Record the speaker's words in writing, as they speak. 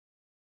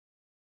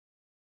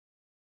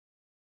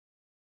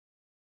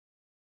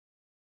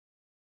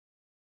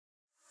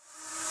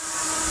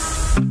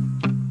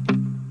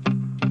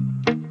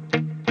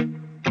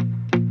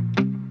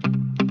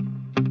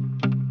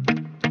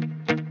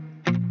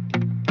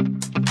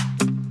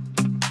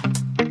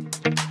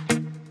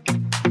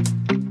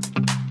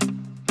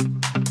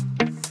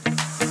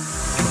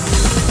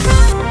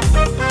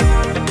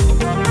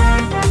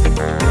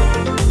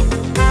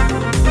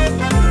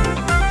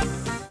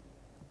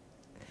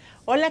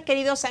Hola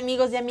queridos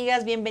amigos y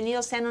amigas,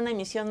 bienvenidos sean a una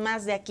emisión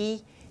más de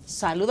aquí,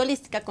 Saludo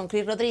Holística con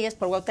Cris Rodríguez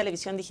por USO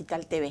Televisión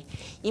Digital TV.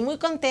 Y muy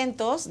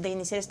contentos de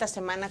iniciar esta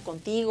semana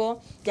contigo,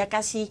 ya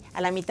casi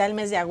a la mitad del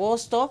mes de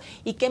agosto,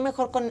 y qué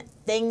mejor con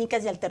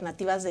técnicas y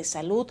alternativas de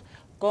salud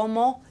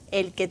como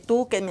el que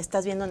tú que me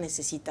estás viendo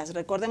necesitas.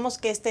 Recordemos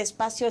que este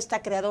espacio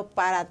está creado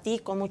para ti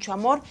con mucho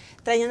amor,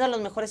 trayendo a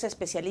los mejores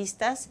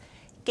especialistas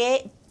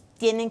que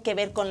tienen que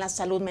ver con la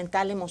salud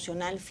mental,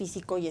 emocional,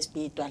 físico y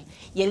espiritual.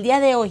 Y el día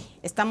de hoy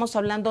estamos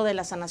hablando de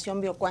la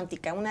sanación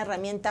biocuántica, una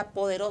herramienta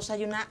poderosa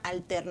y una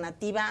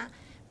alternativa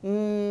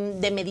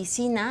de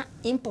medicina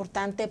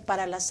importante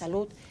para la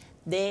salud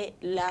de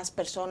las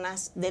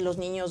personas, de los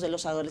niños, de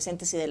los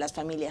adolescentes y de las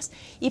familias.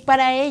 Y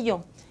para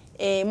ello,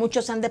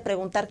 muchos han de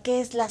preguntar qué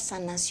es la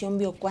sanación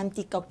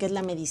biocuántica o qué es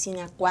la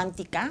medicina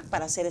cuántica,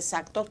 para ser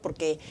exactos,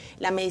 porque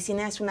la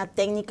medicina es una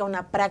técnica,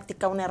 una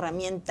práctica, una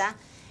herramienta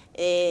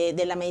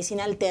de la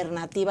medicina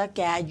alternativa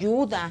que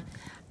ayuda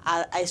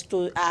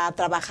a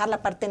trabajar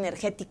la parte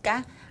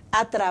energética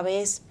a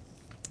través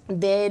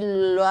de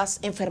las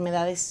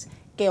enfermedades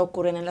que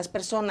ocurren en las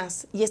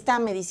personas. Y esta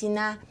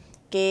medicina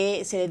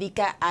que se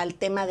dedica al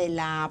tema de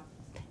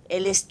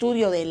el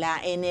estudio de la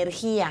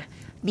energía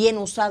bien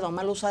usada o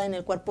mal usada en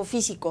el cuerpo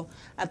físico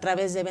a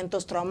través de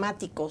eventos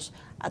traumáticos,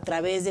 a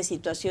través de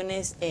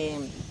situaciones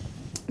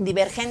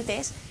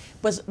divergentes,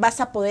 pues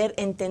vas a poder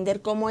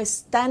entender cómo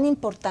es tan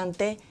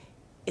importante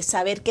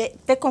saber que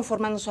te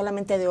conforman no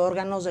solamente de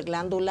órganos, de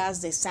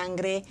glándulas, de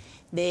sangre,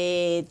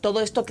 de todo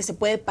esto que se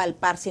puede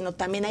palpar, sino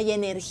también hay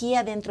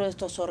energía dentro de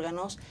estos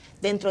órganos,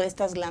 dentro de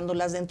estas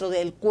glándulas, dentro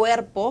del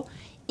cuerpo,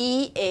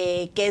 y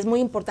que es muy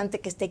importante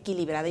que esté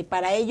equilibrada. Y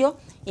para ello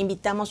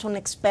invitamos a un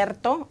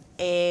experto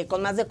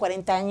con más de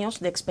 40 años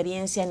de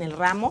experiencia en el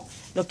ramo.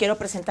 Lo quiero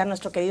presentar a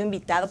nuestro querido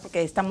invitado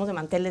porque estamos de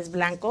manteles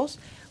blancos,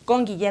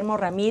 con Guillermo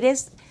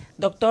Ramírez,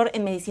 doctor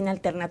en medicina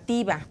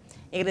alternativa,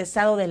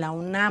 egresado de la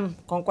UNAM,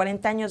 con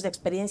 40 años de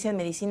experiencia en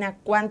medicina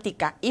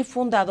cuántica y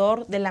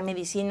fundador de la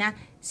medicina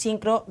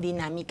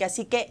sincrodinámica.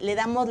 Así que le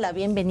damos la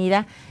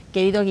bienvenida,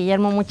 querido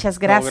Guillermo, muchas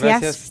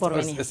gracias, por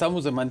venir.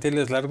 Estamos de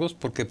manteles largos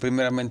porque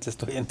primeramente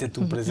estoy ante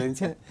tu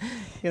presencia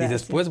y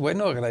después,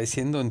 bueno,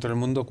 agradeciendo entre el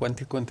mundo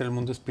cuántico, entre el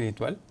mundo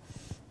espiritual.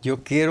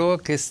 Yo quiero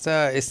que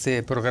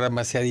este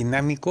programa sea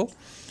dinámico,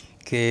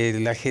 que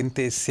la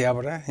gente se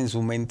abra en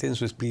su mente, en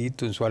su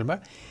espíritu, en su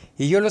alma.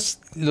 Y yo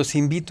los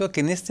invito a que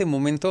en este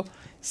momento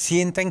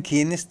sientan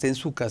quién está en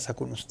su casa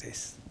con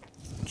ustedes.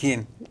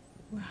 ¿Quién?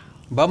 Wow.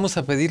 Vamos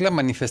a pedir la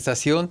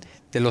manifestación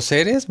de los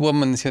seres, voy a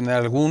mencionar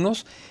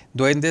algunos: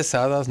 duendes,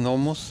 hadas,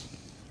 gnomos,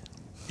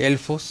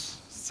 elfos,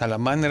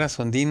 salamandras,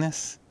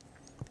 ondinas,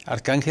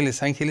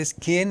 arcángeles, ángeles.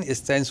 ¿Quién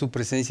está en su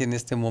presencia en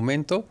este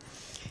momento?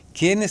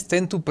 ¿Quién está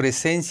en tu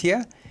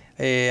presencia?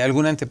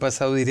 ¿Algún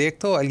antepasado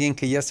directo? ¿Alguien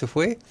que ya se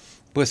fue?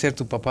 Puede ser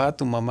tu papá,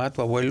 tu mamá,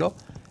 tu abuelo,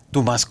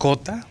 tu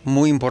mascota,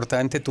 muy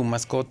importante, tu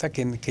mascota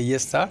que ya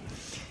está.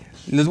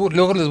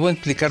 Luego les voy a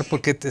explicar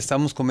por qué te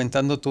estamos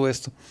comentando todo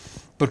esto.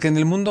 Porque en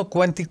el mundo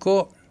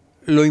cuántico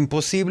lo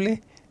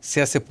imposible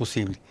se hace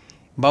posible.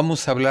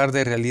 Vamos a hablar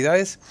de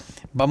realidades,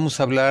 vamos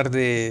a hablar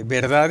de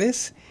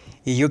verdades,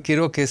 y yo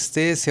quiero que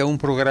este sea un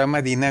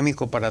programa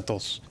dinámico para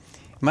todos.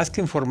 Más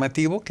que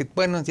informativo, que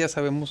bueno, ya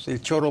sabemos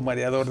el choro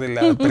mareador de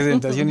la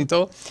presentación y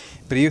todo,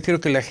 pero yo quiero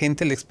que la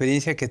gente, la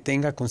experiencia que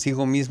tenga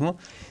consigo mismo,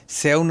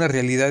 sea una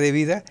realidad de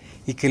vida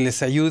y que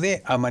les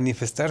ayude a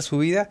manifestar su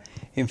vida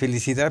en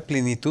felicidad,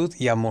 plenitud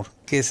y amor,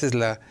 que esa es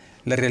la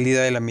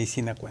realidad de la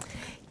medicina cuántica.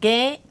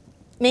 Que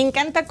me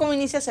encanta cómo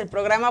inicias el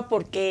programa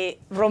porque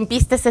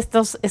rompiste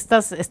estos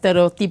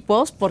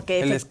estereotipos, porque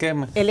el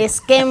esquema,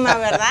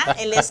 ¿verdad?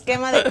 El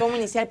esquema de cómo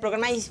iniciar el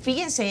programa. Y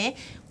fíjense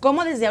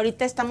cómo desde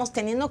ahorita estamos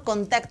teniendo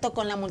contacto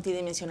con la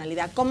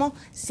multidimensionalidad, cómo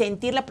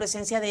sentir la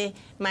presencia de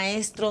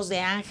maestros,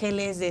 de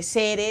ángeles, de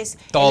seres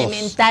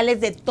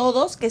elementales, de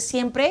todos que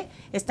siempre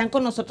están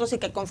con nosotros y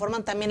que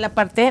conforman también la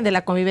parte de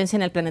la convivencia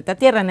en el planeta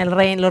Tierra,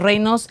 en los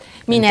reinos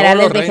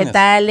minerales,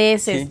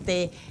 vegetales,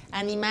 sí,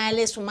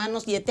 animales,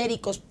 humanos y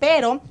etéricos.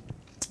 Pero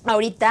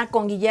ahorita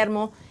con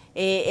Guillermo,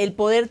 el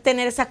poder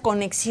tener esa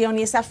conexión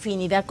y esa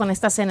afinidad con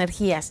estas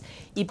energías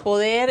y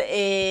poder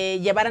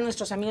llevar a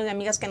nuestros amigos y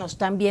amigas que nos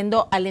están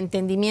viendo al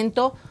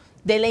entendimiento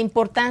de la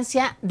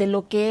importancia de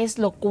lo que es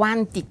lo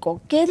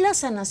cuántico. ¿Qué es la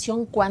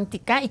sanación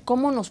cuántica y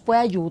cómo nos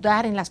puede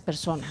ayudar en las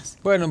personas?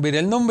 Bueno, mira,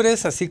 el nombre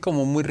es así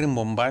como muy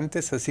rimbombante,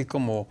 es así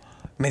como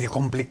medio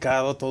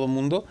complicado todo el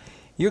mundo.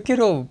 Yo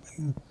quiero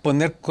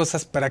poner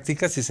cosas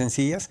prácticas y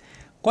sencillas.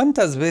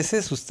 ¿Cuántas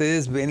veces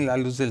ustedes ven la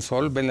luz del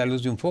sol, ven la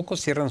luz de un foco,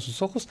 cierran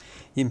sus ojos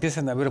y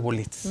empiezan a ver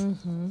bolitas?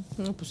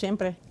 No, pues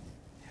siempre.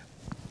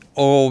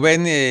 O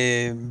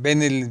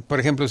ven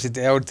por ejemplo,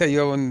 ahorita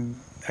yo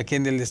aquí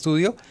en el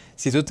estudio,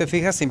 si tú te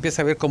fijas, se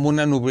empieza a ver como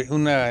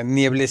una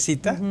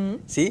nieblecita,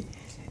 ¿sí?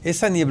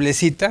 Esa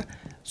nieblecita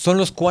son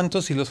los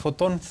cuantos y los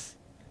fotones,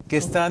 que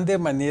están de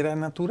manera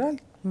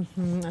natural.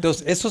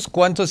 Entonces, esos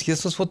cuantos y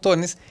esos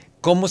fotones,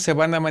 ¿cómo se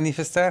van a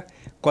manifestar?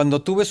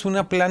 Cuando tú ves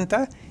una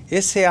planta,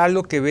 ese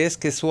halo que ves,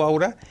 que es su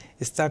aura,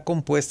 está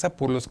compuesta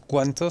por los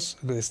cuantos,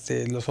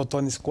 los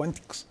fotones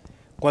cuánticos.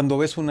 cuando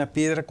ves una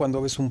piedra,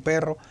 cuando ves un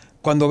perro,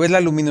 cuando ves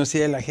la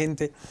luminosidad de la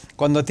gente,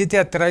 cuando a ti te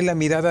atrae la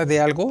mirada de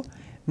algo,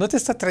 no te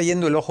está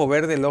trayendo el ojo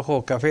verde, el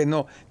ojo café,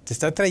 no, te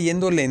está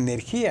trayendo la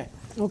energía.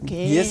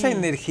 Y esa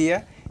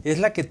energía es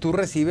la que tú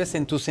recibes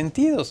en tus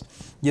sentidos.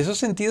 Y esos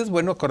sentidos,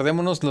 bueno,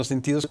 acordémonos los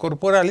sentidos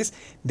corporales,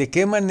 de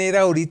qué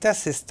manera ahorita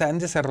se están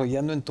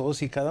desarrollando en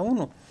todos y cada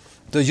uno.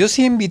 Entonces yo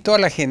sí invito a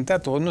la gente, a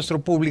todo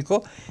nuestro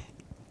público,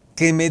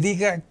 que me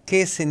diga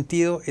qué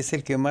sentido es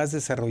el que más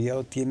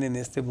desarrollado tiene en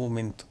este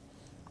momento.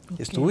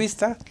 ¿Es tu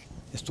vista?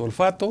 ¿Es tu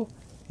olfato?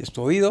 ¿Es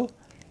tu oído?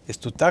 ¿Es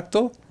tu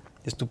tacto?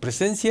 ¿Es tu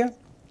presencia?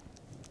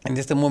 En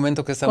este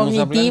momento que estamos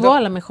cognitivo, hablando. A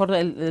lo mejor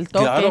el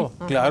toque. Claro,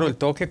 claro, el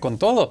toque con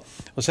todo.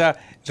 O sea,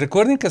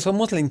 recuerden que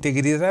somos la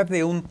integridad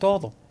de un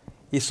todo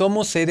y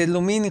somos seres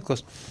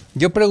lumínicos.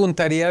 Yo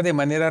preguntaría de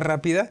manera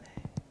rápida,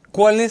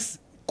 ¿cuál es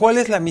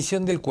la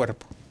misión del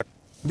cuerpo?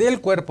 Del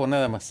cuerpo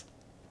nada más.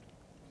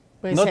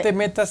 Pues no te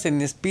metas en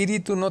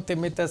espíritu, no te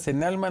metas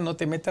en alma, no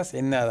te metas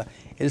en nada.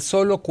 El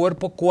solo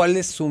cuerpo, ¿cuál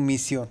es su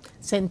misión?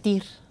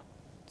 Sentir.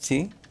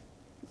 ¿Sí?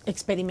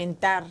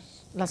 Experimentar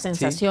las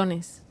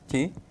sensaciones.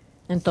 Sí.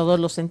 En todos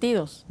los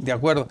sentidos. De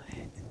acuerdo.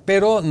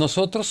 Pero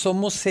nosotros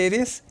somos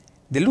seres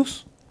de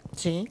luz.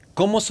 Sí.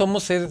 ¿Cómo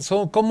sabemos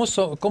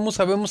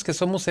que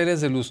somos seres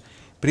de luz?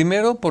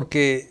 Primero,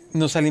 porque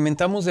nos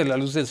alimentamos de la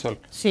luz del sol.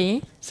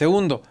 Sí.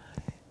 Segundo,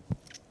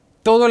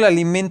 todo el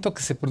alimento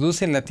que se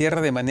produce en la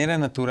Tierra de manera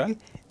natural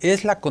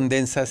es la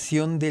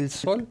condensación del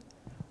sol.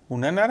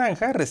 Una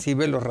naranja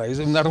recibe los rayos,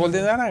 un árbol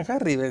de naranja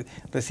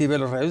recibe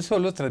los rayos del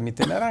sol, los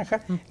transmite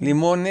naranja,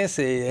 limones,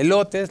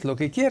 elotes, lo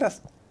que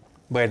quieras.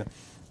 Bueno,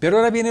 pero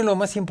ahora viene lo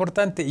más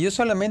importante. Yo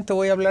solamente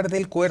voy a hablar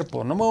del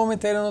cuerpo, no me voy a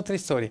meter en otra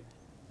historia.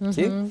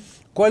 ¿Sí?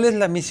 ¿Cuál es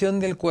la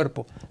misión del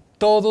cuerpo?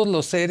 Todos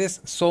los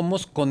seres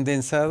somos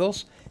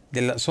condensados,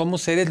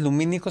 somos seres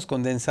lumínicos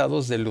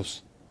condensados de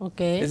luz.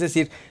 Es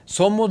decir,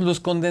 somos luz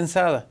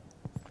condensada.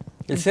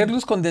 El ser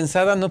luz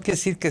condensada no quiere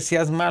decir que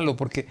seas malo,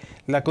 porque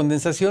la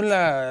condensación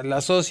la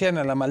asocian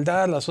a la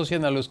maldad, la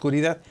asocian a la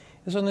oscuridad.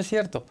 Eso no es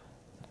cierto.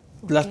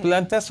 Las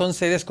plantas son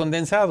seres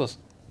condensados.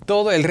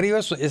 Todo el río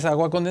es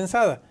agua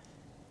condensada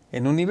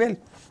en un nivel.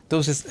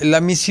 Entonces,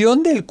 la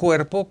misión del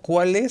cuerpo,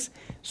 ¿cuál es?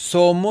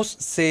 Somos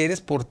seres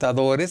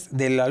portadores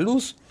de la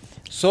luz.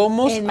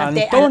 Somos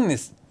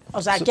antones.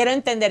 O sea, quiero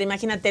entender,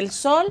 imagínate, el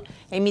sol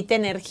emite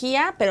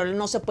energía, pero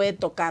no se puede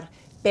tocar.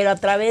 Pero a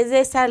través de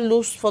esa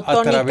luz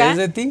fotónica a través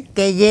de ti,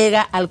 que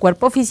llega al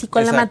cuerpo físico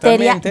en la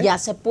materia, ya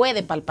se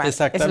puede palpar.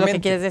 Exactamente. Eso es lo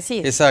que quieres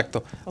decir.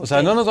 Exacto. O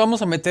sea, no nos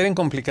vamos a meter en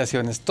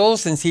complicaciones. Todo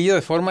sencillo,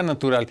 de forma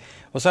natural.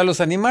 O sea,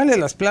 los animales,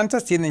 las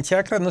plantas tienen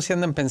chakras, no se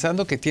andan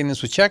pensando que tienen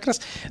sus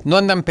chakras, no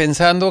andan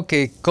pensando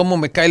que cómo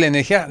me cae la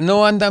energía,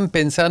 no andan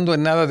pensando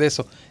en nada de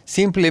eso.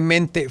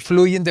 Simplemente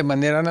fluyen de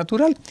manera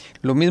natural.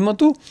 Lo mismo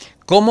tú.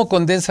 ¿Cómo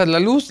condensas la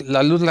luz?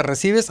 La luz la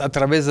recibes a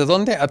través de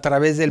 ¿dónde? A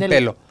través del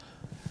pelo.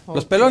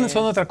 Los pelones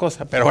son otra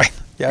cosa, pero bueno,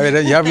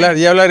 ya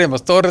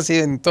hablaremos, todos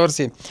reciben.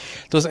 Entonces,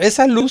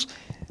 esa luz,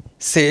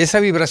 esa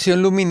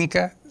vibración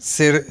lumínica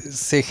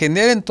se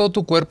genera en todo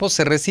tu cuerpo,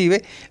 se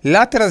recibe,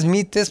 la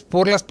transmites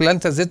por las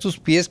plantas de tus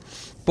pies,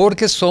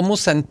 porque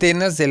somos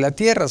antenas de la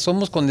Tierra,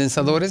 somos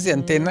condensadores de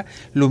antena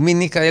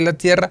lumínica de la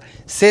Tierra,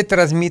 se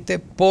transmite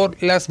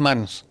por las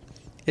manos.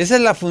 Esa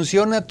es la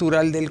función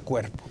natural del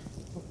cuerpo.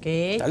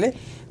 ¿Sale?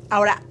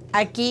 Ahora,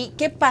 aquí,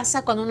 ¿qué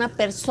pasa cuando una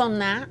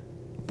persona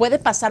puede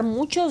pasar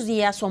muchos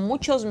días o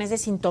muchos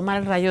meses sin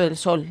tomar el rayo del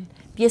sol?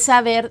 Empieza a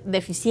haber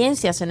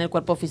deficiencias en el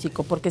cuerpo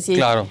físico, porque si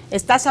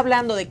estás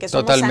hablando de que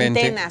somos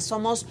antenas,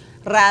 somos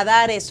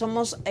radares,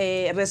 somos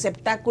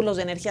receptáculos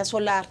de energía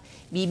solar,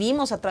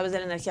 vivimos a través de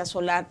la energía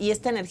solar y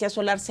esta energía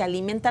solar se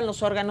alimenta en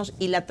los órganos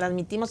y la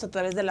transmitimos a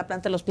través de la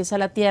planta de los pies a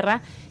la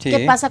tierra. ¿Qué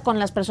pasa con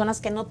las personas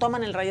que no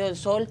toman el rayo del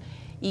sol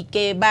y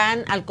que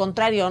van al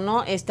contrario,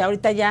 ¿no?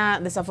 Ahorita ya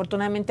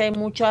desafortunadamente hay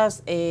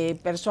muchas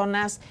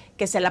personas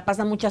que se la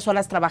pasan muchas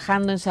horas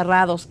trabajando,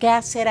 encerrados. ¿Qué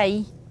hacer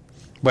ahí?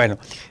 Bueno,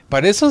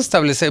 para eso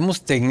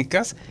establecemos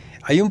técnicas.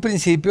 Hay un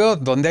principio: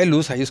 donde hay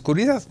luz hay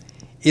oscuridad,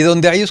 y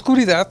donde hay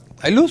oscuridad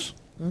hay luz.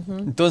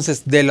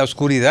 Entonces, de la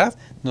oscuridad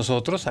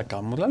nosotros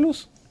sacamos la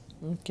luz.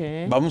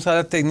 Vamos a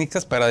dar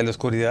técnicas para de la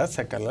oscuridad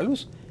sacar la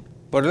luz.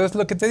 Por eso es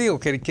lo que te digo,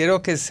 que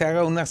quiero que se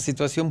haga una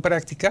situación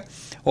práctica.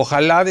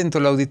 Ojalá dentro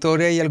de la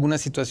auditoría hay alguna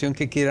situación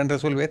que quieran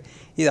resolver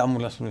y damos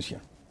la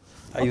solución.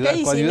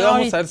 Ayudamos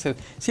a ver.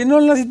 Si no,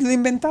 la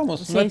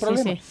inventamos, no hay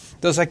problema.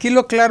 Entonces, aquí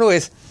lo claro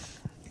es,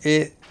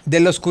 de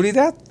la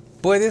oscuridad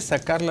puedes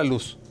sacar la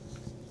luz.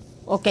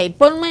 Ok,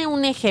 ponme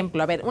un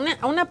ejemplo. A ver,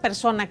 una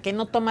persona que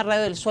no toma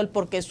rayo del sol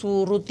porque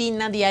su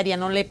rutina diaria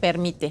no le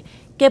permite,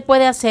 ¿qué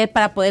puede hacer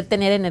para poder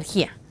tener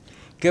energía?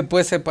 ¿Qué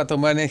puede hacer para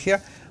tomar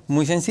energía?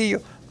 Muy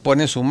sencillo.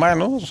 Pone su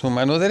mano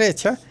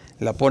derecha,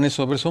 la pone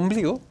sobre su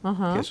ombligo,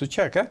 que es su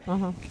chakra,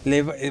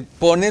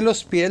 pone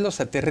los pies,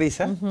 los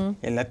aterriza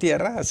en la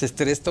tierra, haces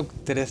tres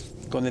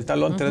con el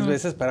talón 3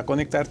 veces para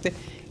conectarte,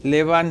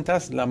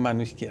 levantas la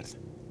mano izquierda.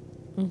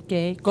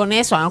 Okay. Con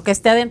eso, aunque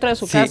esté adentro de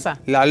su casa.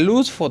 La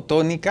luz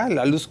fotónica,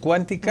 la luz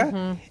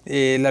cuántica,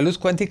 la luz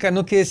cuántica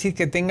no quiere decir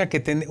que tenga que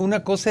tener,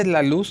 una cosa es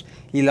la luz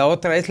y la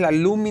otra es la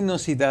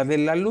luminosidad de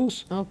la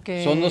luz.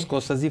 Okay. Son dos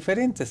cosas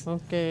diferentes.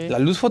 Okay. La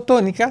luz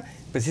fotónica,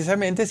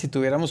 precisamente si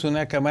tuviéramos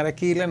una cámara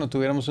Kirlian o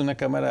tuviéramos una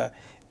cámara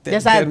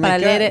térmica, para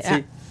leer,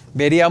 sí,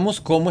 veríamos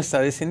cómo está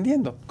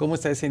descendiendo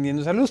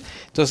esa luz.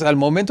 Entonces, al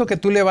momento que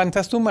tú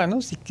levantas tu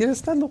mano, si quieres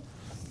estarlo,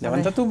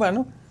 levanta tu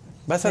mano,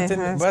 vas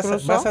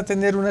a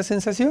tener una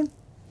sensación.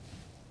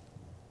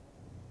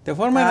 De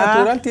forma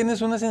natural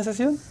tienes una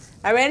sensación.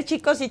 A ver,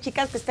 chicos y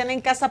chicas que estén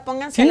en casa,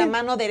 pónganse la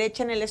mano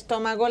derecha en el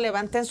estómago,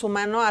 levanten su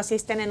mano, así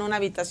estén en una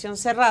habitación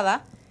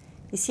cerrada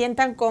y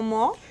sientan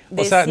cómo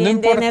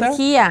desciende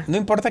energía. No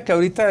importa que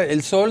ahorita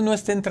el sol no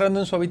esté entrando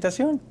en su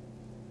habitación.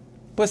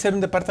 Puede ser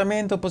un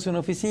departamento, puede ser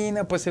una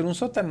oficina, puede ser un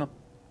sótano.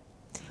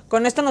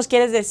 Con esto nos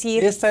quieres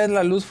decir... Esta es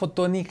la luz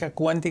fotónica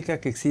cuántica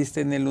que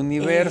existe en el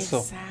universo.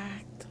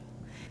 Exacto.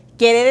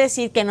 Quiere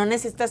decir que no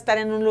necesita estar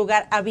en un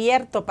lugar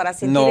abierto para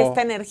sentir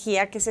esta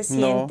energía que se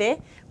siente,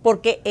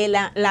 porque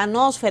la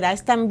atmósfera,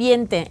 este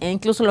ambiente, e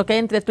incluso lo que hay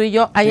entre tú y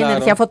yo, hay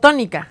energía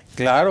fotónica.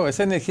 Claro,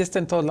 esa energía está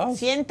en todos lados.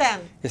 Sientan.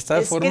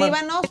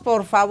 Escríbanos,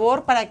 por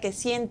favor, para que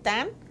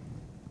sientan.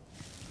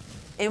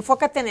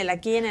 Enfócate en el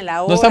aquí y en el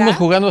ahora. No estamos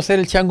jugando a ser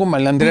el chango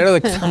malandrero de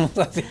que estamos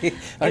así.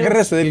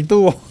 Agárrese del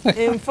tubo.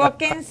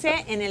 Enfóquense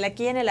en el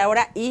aquí y en el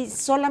ahora y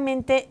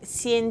solamente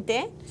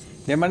siente.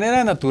 De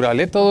manera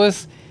natural, todo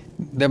es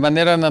de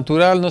manera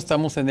natural, no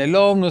estamos en el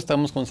OM, no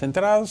estamos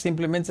concentrados,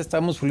 simplemente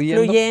estamos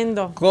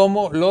fluyendo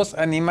como los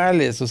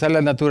animales, o sea,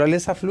 la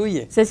naturaleza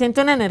fluye. Se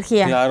siente una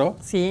energía. Claro.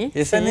 Sí.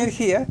 Esa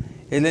energía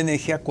es la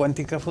energía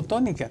cuántica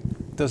fotónica.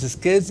 Entonces,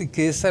 ¿qué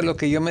es a lo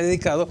que yo me he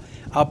dedicado?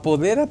 A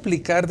poder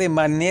aplicar de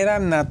manera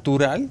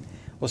natural.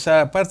 O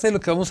sea, aparte de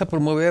lo que vamos a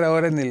promover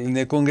ahora en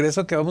el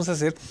congreso que vamos a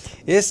hacer,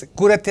 es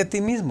cúrate a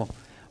ti mismo.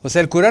 O sea,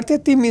 el curarte a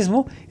ti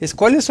mismo es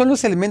cuáles son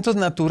los elementos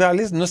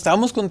naturales. No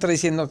estamos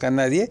contradiciendo acá a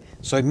nadie.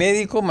 Soy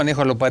médico,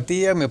 manejo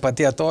alopatía,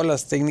 homeopatía, todas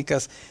las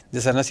técnicas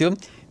de sanación,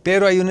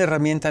 pero hay una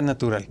herramienta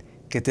natural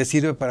que te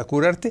sirve para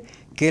curarte,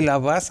 que la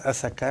vas a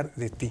sacar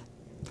de ti,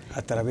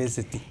 a través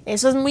de ti.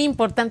 Eso es muy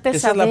importante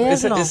saberlo.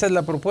 Esa es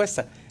la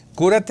propuesta.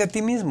 Cúrate a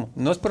ti mismo.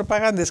 No es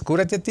propaganda, es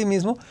cúrate a ti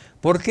mismo.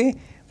 ¿Por qué?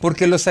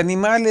 Porque los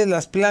animales,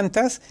 las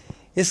plantas,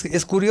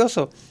 es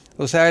curioso.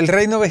 O sea, el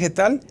reino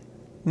vegetal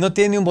no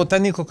tiene un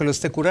botánico que lo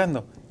esté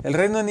curando. El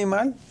reino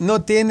animal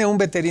no tiene un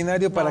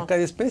veterinario para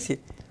cada especie.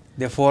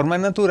 De forma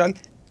natural,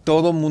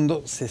 todo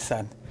mundo se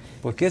sana,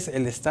 porque es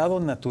el estado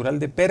natural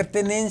de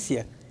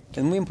pertenencia.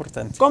 Es muy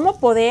importante. ¿Cómo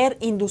poder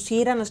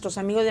inducir a nuestros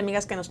amigos y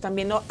amigas que nos están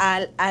viendo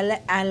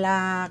a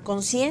la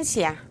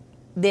conciencia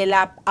de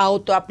la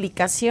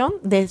autoaplicación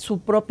de su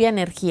propia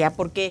energía?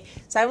 Porque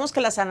sabemos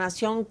que la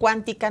sanación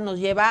cuántica nos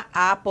lleva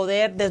a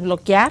poder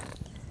desbloquear.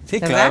 Sí,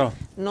 ¿verdad? claro.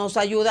 Nos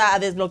ayuda a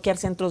desbloquear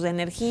centros de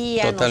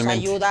energía, Totalmente.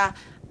 Nos ayuda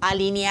a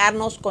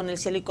alinearnos con el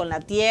cielo y con la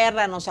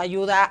tierra, nos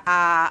ayuda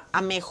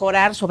a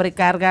mejorar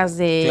sobrecargas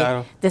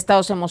de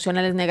estados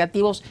emocionales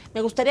negativos.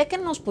 Me gustaría que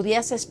nos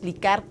pudieras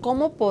explicar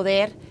cómo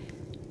poder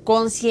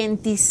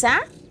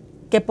concientizar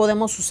que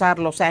podemos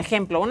usarlo. O sea,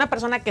 ejemplo, una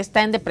persona que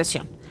está en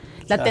depresión.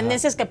 La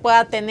tendencia es que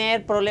pueda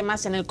tener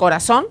problemas en el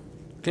corazón,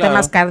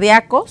 temas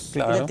cardíacos,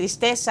 de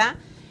tristeza,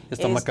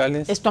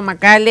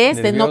 estomacales,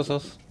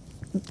 nerviosos.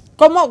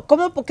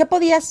 ¿Qué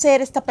podía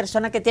hacer esta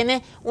persona que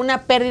tiene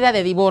una pérdida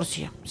de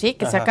divorcio, ¿sí?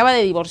 Que se acaba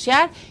de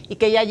divorciar y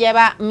que ya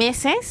lleva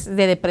meses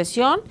de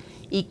depresión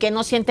y que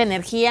no siente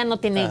energía, no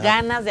tiene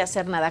ganas de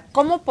hacer nada?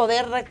 ¿Cómo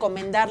poder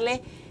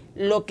recomendarle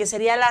lo que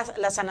sería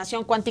la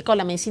sanación cuántica o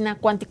la medicina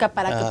cuántica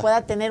para que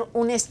pueda tener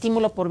un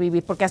estímulo por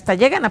vivir? Porque hasta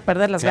llegan a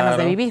perder las ganas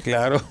de vivir.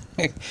 Claro.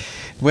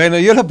 Bueno,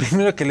 yo lo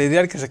primero que le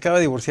diría al que se acaba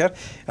de divorciar,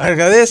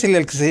 agradécele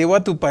al que se llevó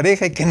a tu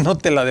pareja y que no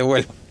te la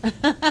devuelva.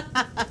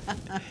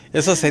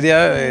 Eso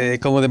sería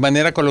como de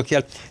manera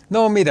coloquial.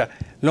 No, mira,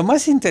 lo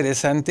más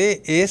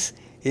interesante es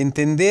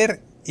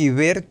entender y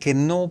ver que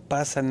no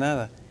pasa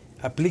nada.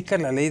 Aplica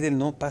la ley del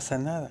no pasa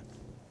nada.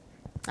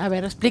 A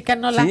ver,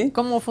 explícanosla, ¿sí?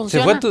 ¿Cómo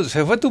funciona?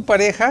 Se fue tu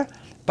pareja,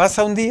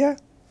 pasa un día,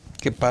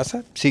 ¿qué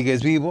pasa?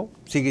 Sigues vivo,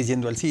 sigues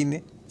yendo al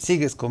cine,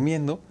 sigues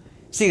comiendo,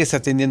 sigues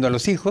atendiendo a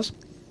los hijos.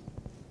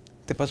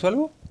 ¿Te pasó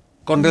algo?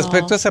 ¿Con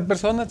respecto a esa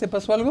persona te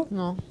pasó algo?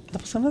 No. No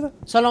pasó nada.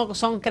 Solo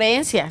son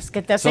creencias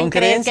que te hacen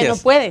creer que no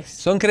puedes.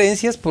 Son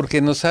creencias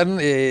porque nos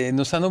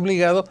han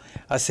obligado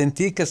a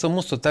sentir que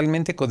somos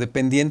totalmente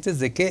codependientes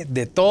 ¿de qué?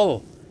 De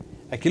todo.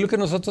 Aquí lo que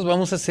nosotros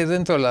vamos a hacer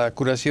dentro de la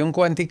curación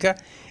cuántica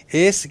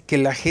es que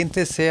la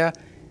gente sea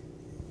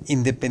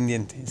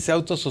independiente, sea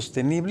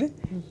autosostenible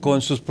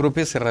con sus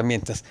propias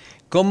herramientas.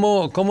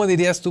 ¿Cómo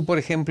dirías tú, por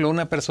ejemplo,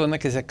 una persona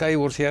que se acaba de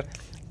divorciar,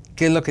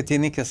 qué es lo que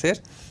tiene que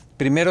hacer?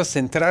 Primero,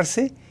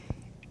 centrarse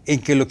en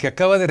que lo que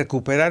acaba de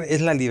recuperar es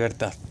la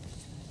libertad.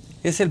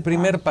 Es el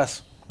primer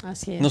paso.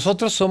 Así es.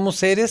 Nosotros somos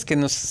seres que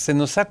se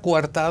nos ha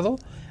coartado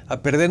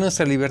a perder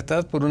nuestra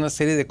libertad por una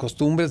serie de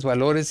costumbres,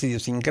 valores,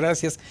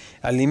 idiosincrasias,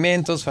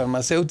 alimentos,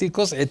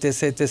 farmacéuticos,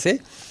 etc.,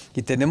 etc.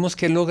 Y tenemos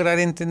que lograr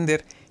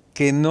entender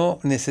que no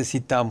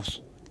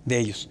necesitamos de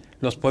ellos.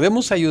 Los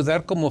podemos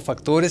ayudar como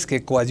factores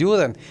que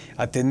coayudan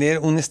a tener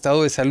un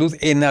estado de salud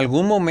en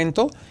algún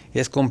momento,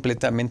 es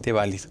completamente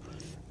válido.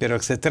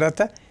 Pero se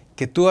trata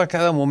que tú a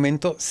cada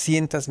momento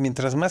sientas,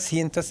 mientras más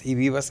sientas y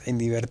vivas en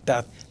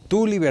libertad,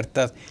 tu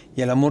libertad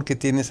y el amor que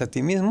tienes a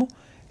ti mismo,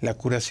 la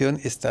curación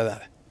está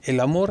dada. El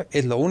amor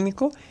es lo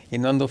único, y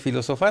no ando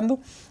filosofando,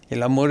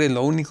 el amor es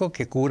lo único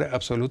que cura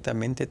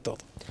absolutamente todo.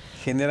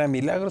 Genera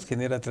milagros,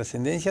 genera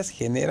trascendencias,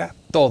 genera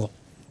todo.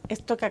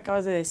 Esto que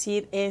acabas de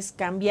decir es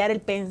cambiar el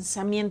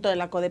pensamiento de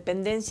la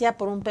codependencia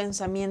por un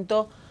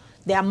pensamiento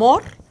de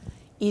amor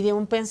y de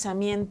un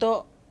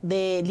pensamiento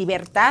de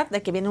libertad,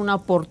 de que viene una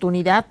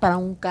oportunidad para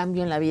un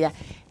cambio en la vida.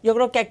 Yo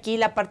creo que aquí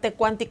la parte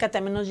cuántica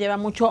también nos lleva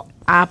mucho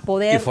a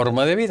poder... Y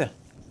forma de vida.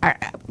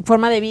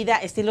 Forma de vida,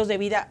 estilos de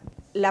vida.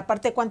 La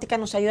parte cuántica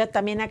nos ayuda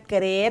también a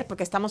creer,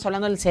 porque estamos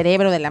hablando del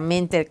cerebro, de la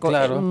mente,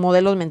 claro,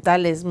 modelos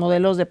mentales,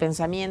 modelos de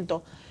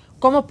pensamiento.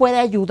 ¿Cómo puede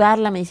ayudar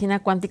la medicina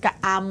cuántica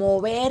a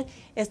mover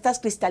estas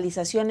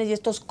cristalizaciones y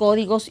estos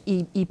códigos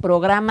y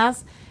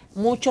programas,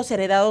 muchos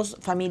heredados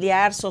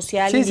familiar,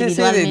 social,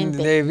 individualmente?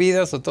 Sí, de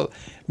vidas o todo.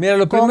 Mira,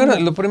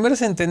 lo primero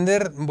es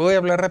entender, voy a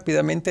hablar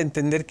rápidamente,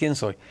 entender quién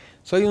soy.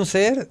 Soy un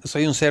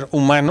ser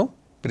humano,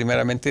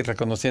 primeramente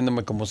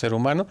reconociéndome como ser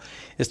humano.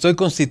 Estoy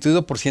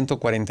constituido por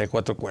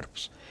 144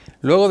 cuerpos.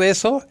 Luego de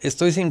eso,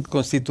 estoy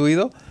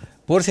constituido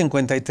por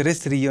 53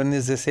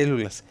 trillones de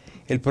células.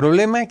 El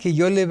problema que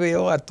yo le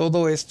veo a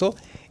todo esto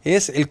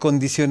es el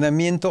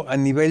condicionamiento a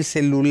nivel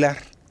celular.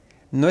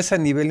 No es a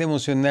nivel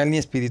emocional ni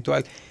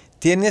espiritual.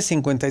 Tienes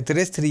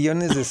 53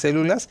 trillones de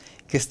células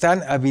que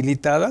están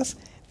habilitadas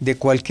de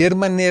cualquier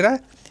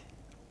manera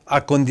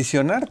a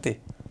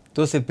condicionarte.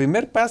 Entonces, el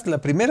primer paso,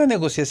 la primera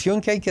negociación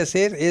que hay que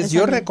hacer es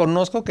yo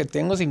reconozco que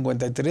tengo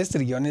 53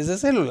 trillones de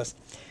células.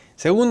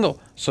 Segundo,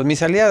 son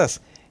mis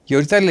aliadas. Y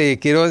ahorita le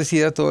quiero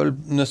decir a todo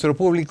nuestro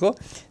público,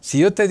 si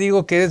yo te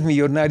digo que eres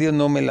millonario,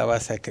 no me la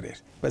vas a creer.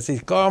 Vas a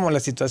decir, ¿cómo?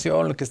 La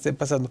situación, lo que esté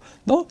pasando.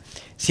 No,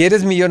 si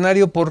eres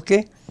millonario, ¿por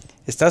qué?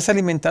 Estás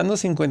alimentando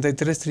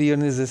 53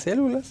 trillones de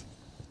células.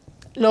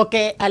 Lo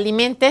que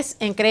alimentes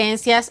en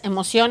creencias,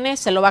 emociones,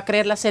 se lo va a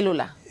creer la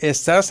célula.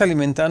 Estás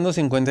alimentando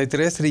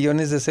 53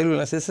 trillones de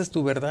células, esa es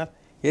tu verdad.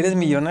 Eres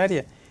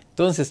millonaria.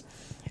 Entonces,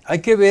 hay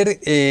que ver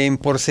en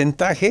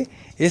porcentaje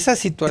esa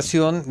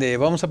situación de,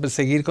 vamos a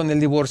seguir con el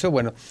divorcio,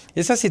 bueno,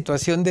 esa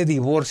situación de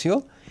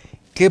divorcio,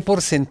 ¿qué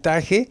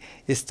porcentaje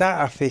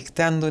está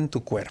afectando en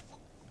tu cuerpo?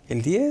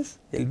 ¿El 10,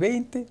 el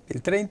 20,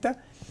 el 30?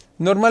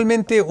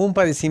 Normalmente un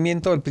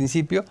padecimiento al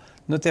principio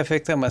no te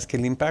afecta más que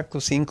el impacto,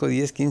 5,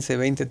 10, 15,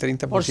 20,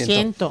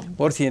 30%.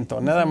 Por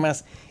ciento, nada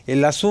más.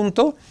 El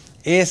asunto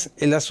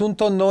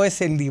no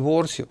es el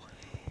divorcio,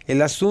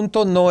 el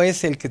asunto no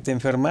es el que te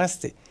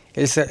enfermaste,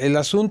 el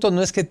asunto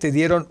no es que te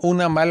dieron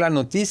una mala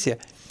noticia,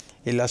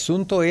 el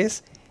asunto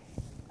es,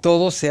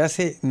 todo se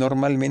hace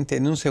normalmente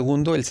en un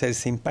segundo, el ser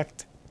se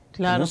impacta.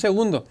 Claro. En un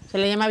segundo. Se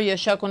le llama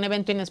bioshock, un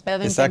evento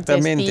inesperado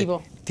intempestivo.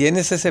 Exactamente.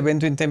 Tienes ese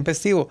evento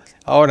intempestivo.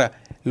 Ahora,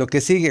 lo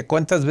que sigue,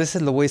 ¿cuántas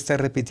veces lo voy a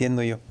estar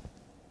repitiendo yo?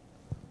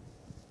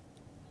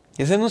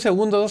 Es en un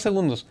segundo, 2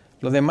 segundos.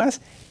 Lo demás,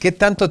 ¿qué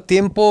tanto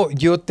tiempo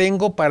yo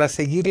tengo para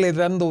seguirle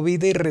dando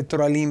vida y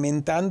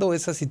retroalimentando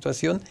esa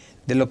situación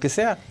de lo que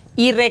sea?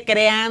 Y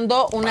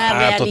recreando una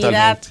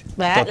realidad,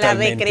 totalmente. La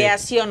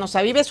recreación, o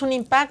sea, vives un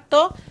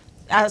impacto,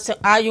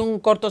 hay un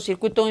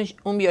cortocircuito,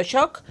 un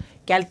bioshock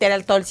que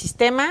altera todo el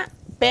sistema,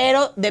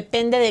 pero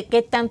depende de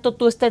qué tanto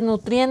tú estés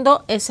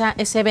nutriendo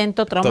ese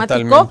evento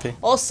traumático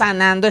o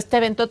sanando este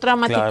evento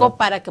traumático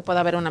para que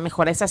pueda haber una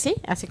mejora. ¿Es así?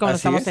 Así como lo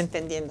estamos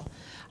entendiendo.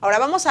 Ahora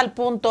vamos al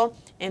punto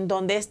en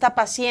donde esta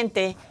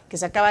paciente que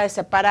se acaba de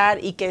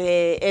separar y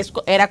que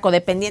era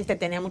codependiente,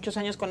 tenía muchos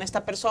años con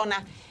esta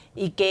persona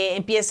y que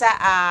empieza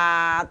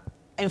a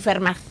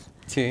enfermar.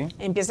 Sí.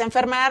 Empieza a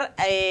enfermar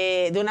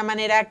de una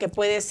manera que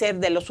puede ser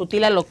de lo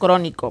sutil a lo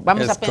crónico.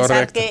 Vamos a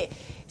pensar que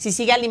si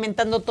sigue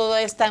alimentando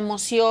toda esta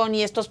emoción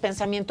y estos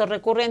pensamientos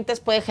recurrentes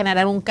puede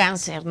generar un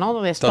cáncer,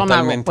 ¿no? De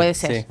estómago, puede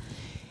ser. Sí.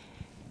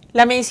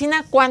 La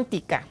medicina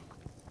cuántica,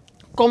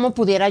 ¿cómo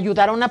pudiera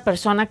ayudar a una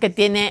persona que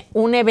tiene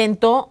un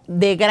evento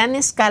de gran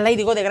escala? Y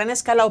digo de gran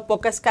escala o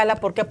poca escala,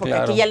 ¿por qué? Porque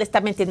aquí ya le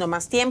está metiendo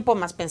más tiempo,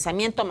 más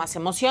pensamiento, más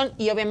emoción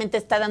y obviamente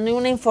está dando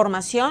una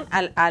información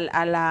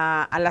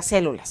a las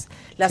células.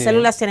 Las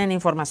células tienen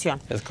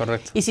información. Es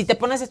correcto. Y si te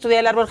pones a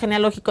estudiar el árbol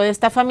genealógico de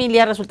esta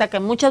familia, resulta que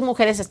muchas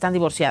mujeres están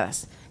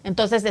divorciadas.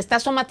 Entonces, te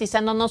está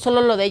somatizando no solo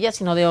lo de ellas,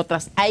 sino de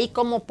otras. ¿Ahí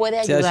cómo puede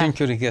ayudar? Se hace un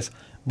churiqueso.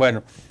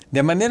 Bueno,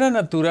 de manera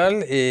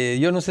natural,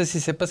 yo no sé si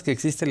sepas que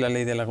existe la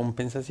ley de la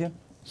compensación.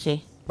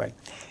 Sí. Bueno,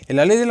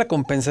 la ley de la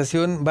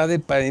compensación va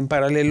en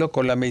paralelo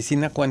con la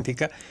medicina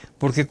cuántica,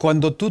 porque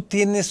cuando tú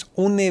tienes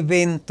un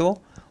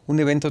evento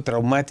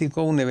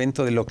traumático, un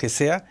evento de lo que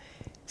sea,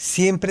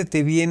 siempre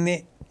te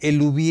viene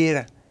el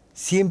hubiera,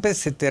 siempre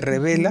se te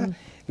revela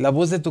la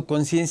voz de tu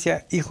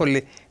conciencia,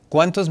 híjole,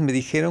 ¿cuántos me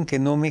dijeron que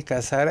no me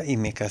casara y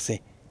me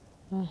casé?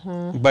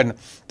 Bueno,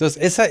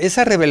 entonces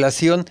esa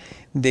revelación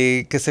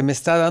de que se me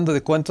está dando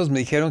de cuántos me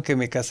dijeron que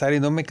me casara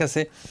y no me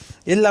casé,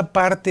 es la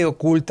parte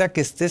oculta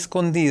que está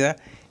escondida,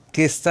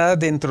 que está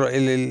dentro,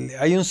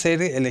 hay un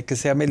ser el que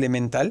se llama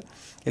elemental.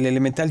 El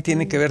elemental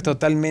tiene que ver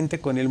totalmente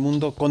con el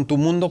mundo, con tu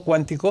mundo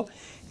cuántico,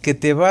 que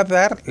te va a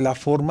dar la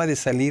forma de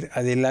salir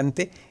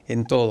adelante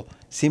en todo.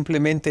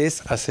 Simplemente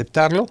es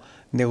aceptarlo,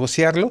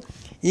 negociarlo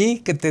y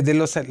que te dé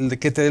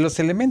los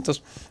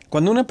elementos.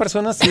 Cuando una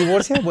persona se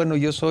divorcia, bueno,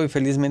 yo soy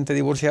felizmente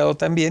divorciado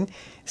también.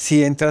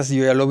 Si entras,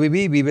 yo ya lo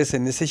viví, vives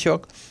en ese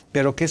shock,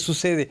 pero ¿qué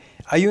sucede?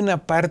 Hay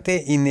una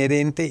parte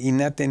inherente,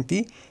 innata en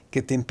ti,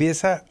 que te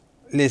empieza,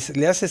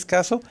 le haces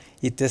caso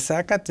y te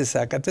saca, te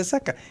saca, te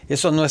saca.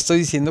 Eso no estoy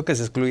diciendo que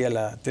se excluya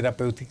la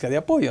terapéutica de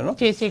apoyo, ¿no?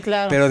 Sí, sí,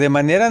 claro. Pero de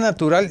manera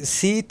natural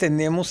sí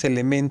tenemos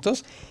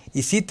elementos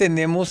y sí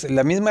tenemos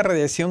la misma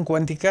radiación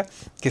cuántica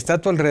que está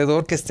a tu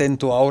alrededor, que está en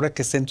tu aura,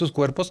 que está en tus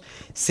cuerpos,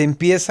 se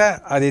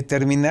empieza a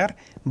determinar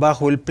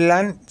bajo el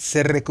plan,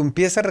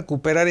 empieza a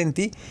recuperar en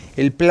ti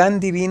el plan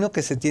divino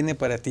que se tiene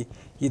para ti.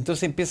 Y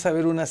entonces empieza a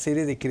haber una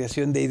serie de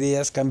creación de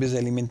ideas, cambios de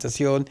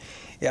alimentación,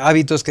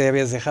 hábitos que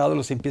habías dejado,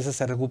 los empiezas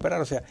a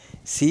recuperar. O sea,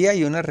 sí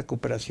hay una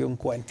recuperación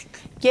cuántica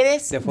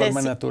de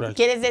forma natural.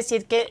 ¿Quieres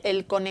decir que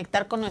el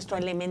conectar con nuestro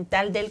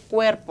elemental del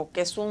cuerpo,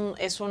 que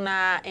es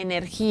una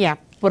energía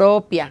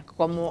propia,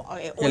 como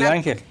el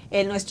ángel,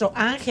 nuestro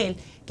ángel,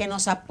 que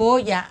nos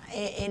apoya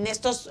en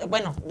estos,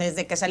 bueno,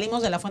 desde que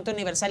salimos de la fuente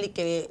universal y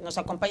que nos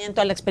acompaña en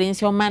toda la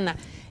experiencia humana,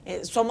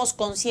 somos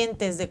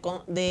conscientes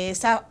de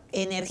esa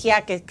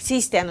energía que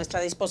existe a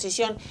nuestra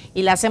disposición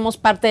y la hacemos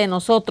parte de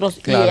nosotros,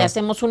 claro, y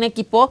hacemos un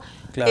equipo,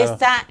 claro,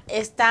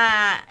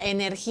 esta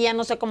energía,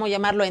 no sé cómo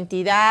llamarlo,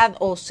 entidad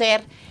o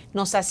ser,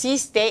 nos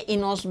asiste y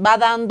nos va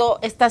dando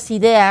estas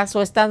ideas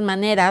o estas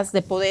maneras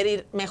de poder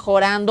ir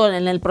mejorando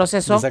en el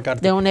proceso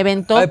de un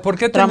evento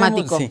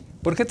traumático.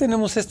 ¿Por qué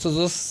tenemos estos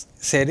dos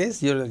seres?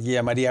 Yo les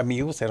llamaría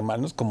amigos,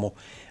 hermanos, como...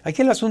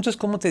 Aquí el asunto es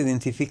cómo te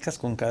identificas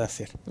con cada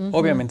ser,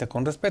 obviamente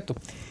con respeto.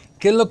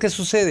 ¿Qué es lo que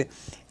sucede?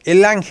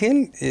 El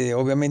ángel,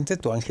 obviamente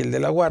tu ángel de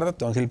la guarda,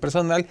 tu ángel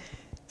personal,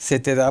 se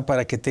te da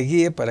para que te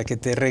guíe, para que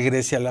te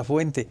regrese a la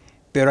fuente,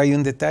 pero hay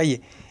un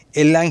detalle.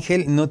 El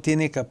ángel no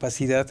tiene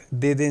capacidad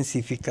de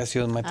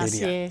densificación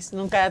material. Así es,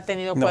 nunca ha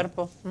tenido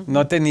cuerpo. No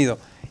ha tenido.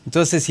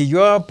 Entonces, si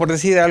yo, por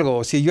decir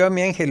algo, si yo a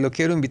mi ángel lo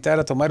quiero invitar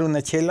a tomar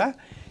una chela,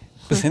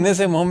 pues en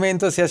ese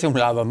momento se hace a un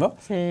lado, ¿no?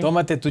 Sí.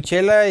 Tómate tu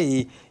chela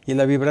y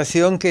la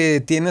vibración que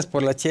tienes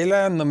por la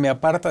chela no me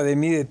aparta de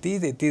mí, de ti,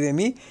 de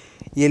mí.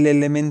 Y el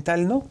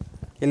elemental no.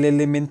 El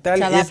elemental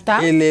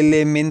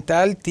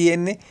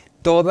tiene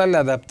toda la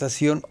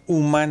adaptación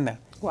humana.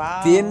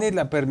 Wow. Tiene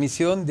la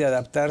permisión de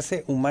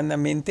adaptarse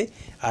humanamente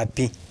a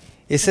ti.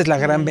 Esa es la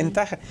gran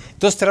ventaja.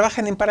 Entonces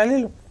trabajan en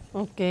paralelo.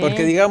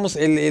 Porque digamos,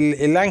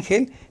 el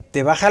ángel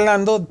te va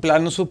jalando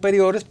planos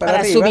superiores para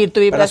arriba, subir tu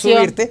vibración,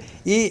 para subirte,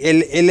 y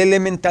el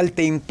elemental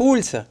te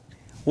impulsa.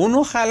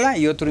 Uno jala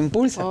y otro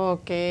impulsa.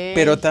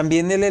 Pero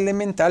también el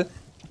elemental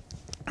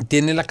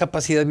tiene la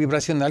capacidad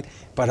vibracional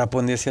para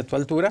ponerse a tu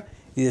altura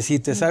y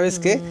decirte, ¿sabes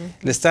qué?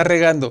 Le está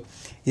regando.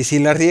 Y si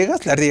la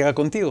riegas, la riega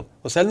contigo.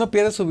 O sea, él no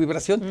pierde su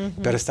vibración,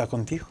 pero está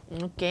contigo.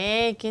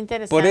 Qué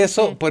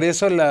interesante.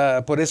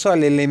 Por eso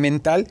al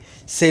elemental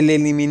se le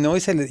eliminó y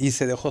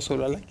se dejó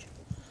solo al ángel.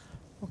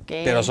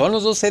 Pero son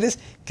los dos seres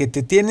que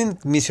te tienen,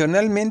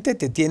 misionalmente,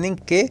 te tienen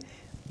que,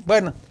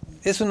 bueno,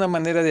 es una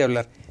manera de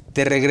hablar,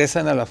 te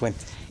regresan a la fuente.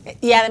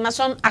 Y además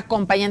son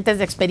acompañantes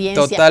de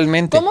experiencia.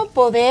 Totalmente.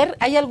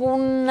 ¿Hay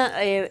algún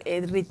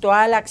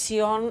ritual,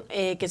 acción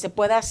que se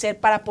pueda hacer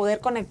para poder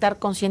conectar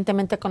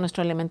conscientemente con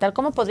nuestro elemental?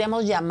 ¿Cómo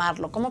podríamos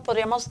llamarlo? ¿Cómo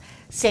podríamos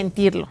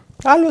sentirlo?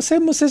 Lo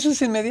hacemos, eso es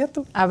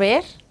inmediato. A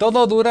ver.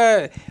 Todo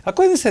dura,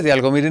 acuérdense de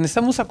algo, miren,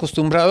 estamos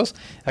acostumbrados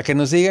a que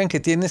nos digan que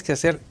tienes que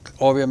hacer,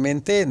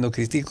 obviamente, no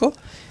critico,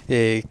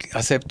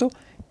 acepto,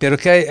 pero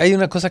que hay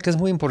una cosa que es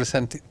muy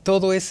importante,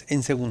 todo es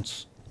en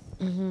segundos.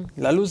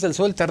 La luz del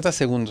sol tarda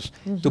segundos.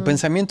 Tu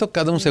pensamiento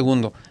cada un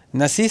segundo.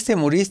 Naciste,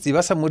 moriste y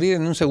vas a morir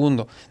en un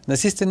segundo.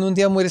 Naciste en un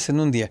día, mueres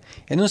en un día.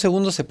 En un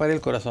segundo se para el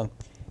corazón.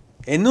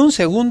 En un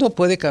segundo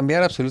puede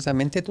cambiar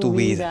absolutamente tu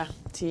vida.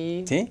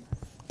 Sí.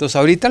 Entonces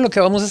ahorita lo que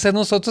vamos a hacer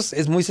nosotros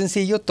es muy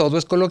sencillo, todo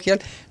es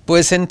coloquial.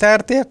 Puedes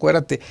sentarte,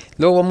 acuérdate.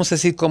 Luego vamos a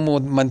decir cómo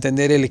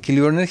mantener el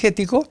equilibrio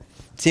energético.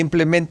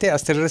 Simplemente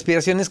haz 3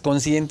 respiraciones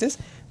conscientes.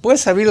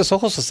 Puedes abrir los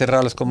ojos o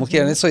cerrarlos, como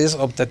quieran. Eso es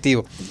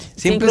optativo.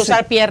 Sin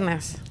cruzar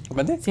piernas.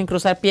 ¿Mande? Sin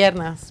cruzar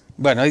piernas.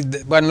 Bueno,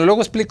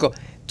 luego explico.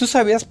 ¿Tú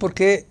sabías por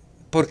qué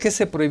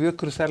se prohibió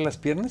cruzar las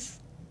piernas?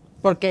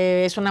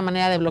 Porque es una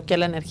manera de bloquear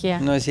la energía.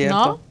 No es cierto.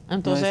 ¿No?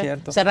 Entonces, no es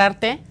cierto.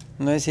 ¿Cerrarte?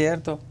 No es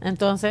cierto.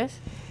 Entonces.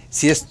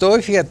 Si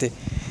fíjate,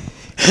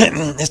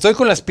 estoy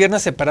con las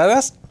piernas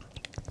separadas,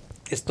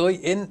 estoy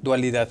en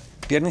dualidad.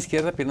 Pierna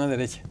izquierda, pierna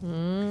derecha.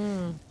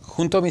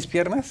 Junto a mis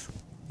piernas,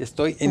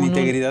 estoy en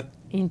integridad.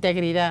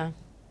 Integridad.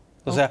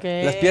 O sea,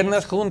 las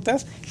piernas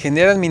juntas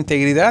generan mi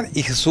integridad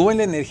y suben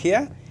la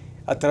energía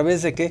 ¿a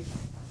través de qué?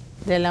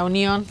 De la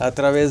unión. A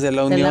través de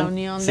la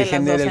unión, se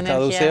genera el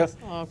caduceo.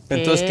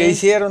 Entonces, ¿qué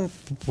hicieron?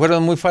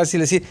 Fueron muy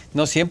fáciles decir,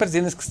 no siempre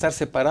tienes que estar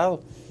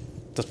separado.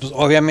 Entonces, pues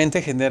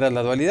obviamente genera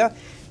la dualidad.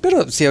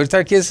 Pero si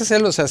ahorita quieres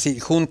hacerlo, o sea, si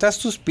juntas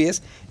tus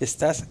pies,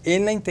 estás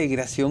en la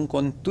integración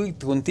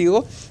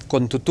contigo,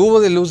 con tu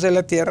tubo de luz de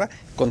la Tierra,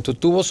 con tu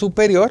tubo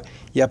superior,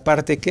 y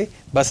aparte que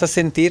vas a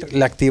sentir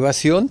la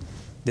activación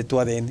de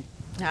tu ADN.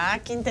 Ah,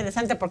 qué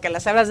interesante, porque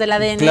las hebras del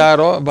ADN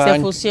se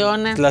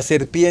fusionan. Las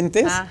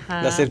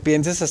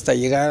serpientes hasta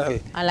llegar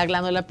a la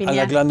glándula pineal.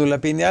 A la glándula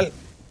pineal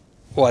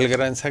o al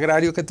gran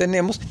sagrario que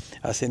tenemos,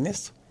 hacen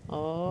esto.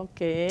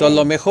 Okay. Entonces,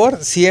 lo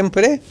mejor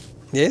siempre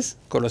es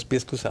con los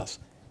pies cruzados.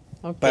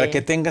 Para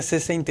que tengas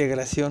esa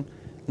integración.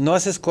 No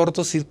haces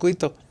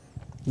cortocircuito.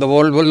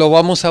 Lo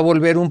vamos a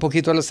volver un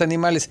poquito a los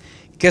animales.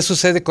 ¿Qué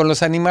sucede con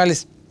los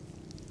animales?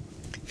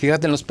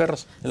 Fíjate en los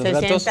perros, en los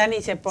gatos. Sientan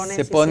y se ponen.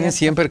 Se ponen,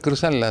 siempre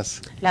cruzan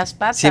las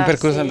patas. Siempre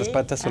cruzan las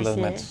patas o las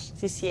manos.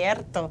 Sí,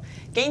 cierto.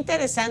 Qué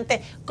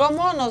interesante.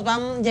 ¿Cómo nos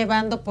van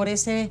llevando por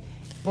este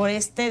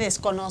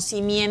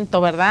desconocimiento,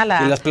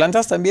 verdad? Y las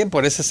plantas también,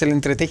 por eso es el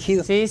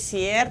entretejido. Sí,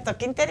 cierto.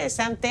 Qué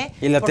interesante.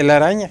 Y la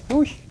telaraña.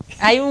 Uy.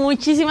 Hay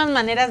muchísimas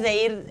maneras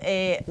de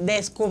ir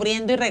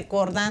descubriendo y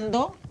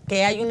recordando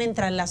que hay un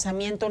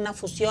entrelazamiento, una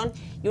fusión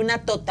y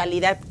una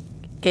totalidad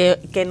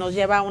que nos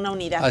lleva a una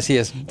unidad. Así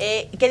es.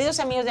 Queridos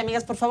amigos y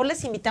amigas, por favor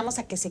les invitamos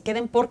a que se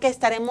queden porque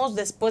estaremos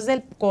después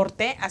del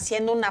corte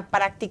haciendo una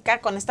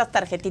práctica con estas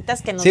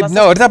tarjetitas que nos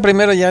ahorita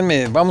primero ya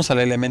vamos al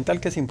elemental,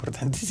 que es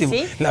importantísimo.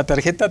 ¿Sí? La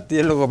tarjeta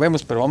ya luego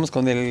vemos, pero vamos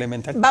con el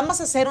elemental. Vamos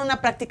a hacer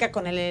una práctica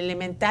con el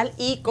elemental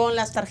y con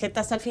las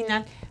tarjetas al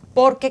final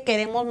porque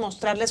queremos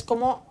mostrarles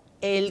cómo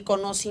el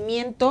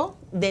conocimiento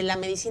de la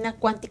medicina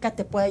cuántica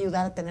te puede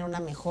ayudar a tener una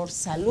mejor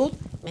salud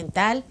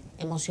mental,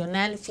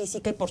 emocional,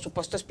 física y por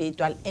supuesto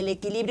espiritual. El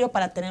equilibrio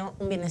para tener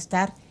un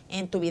bienestar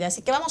en tu vida.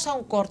 Así que vamos a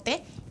un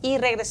corte y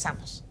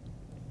regresamos.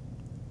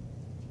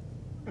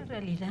 En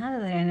realidad,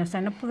 Adriana, o sea,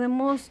 no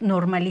podemos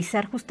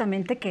normalizar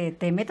justamente que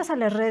te metas a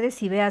las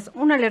redes y veas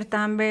una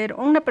alerta Amber,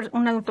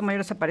 un adulto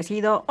mayor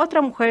desaparecido,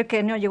 otra mujer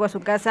que no llegó a su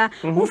casa,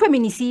 un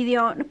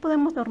feminicidio. No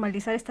podemos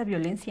normalizar esta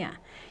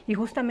violencia. Y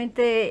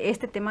justamente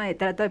este tema de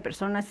trata de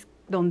personas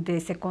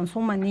donde se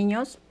consuman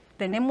niños,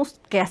 tenemos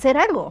que hacer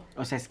algo.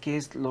 O sea, es que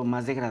es lo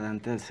más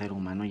degradante del ser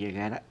humano,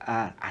 llegar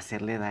a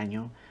hacerle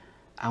daño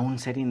a un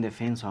ser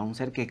indefenso, a un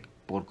ser que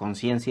por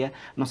conciencia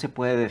no se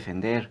puede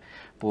defender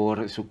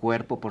por su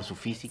cuerpo, por su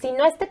físico. Si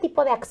no este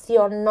tipo de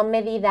acción no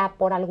medida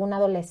por algún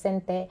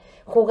adolescente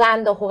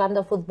jugando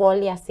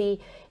fútbol y así,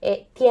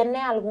 ¿tiene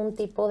algún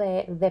tipo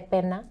de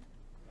pena?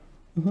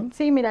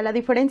 Sí, mira, la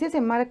diferencia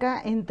se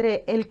marca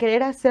entre el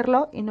querer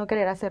hacerlo y no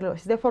querer hacerlo.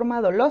 ¿Es de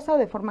forma dolosa o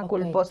de forma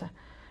culposa?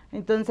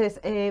 Entonces,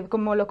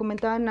 como lo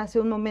comentaban hace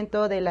un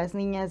momento de las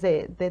niñas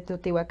de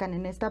Teotihuacán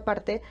en esta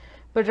parte,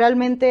 pues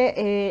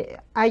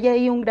realmente hay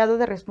ahí un grado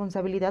de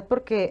responsabilidad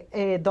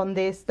porque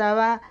donde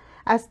estaba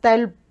hasta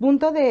el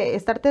punto de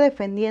estarte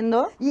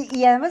defendiendo.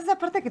 Y además esa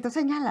parte que tú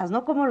señalas,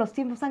 ¿no? Como los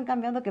tiempos están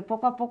cambiando, que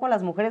poco a poco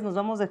las mujeres nos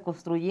vamos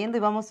deconstruyendo y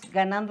vamos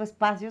ganando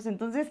espacios.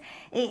 Entonces,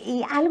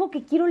 algo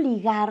que quiero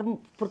ligar,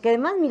 porque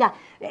además, mira,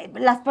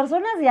 las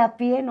personas de a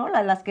pie, ¿no?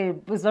 Las que,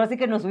 pues ahora sí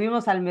que nos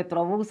subimos al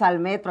metrobús, al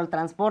metro, al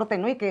transporte,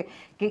 ¿no? Y que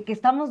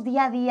estamos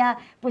día a día,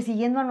 pues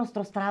siguiendo a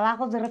nuestros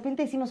trabajos, de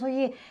repente decimos,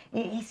 oye,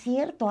 es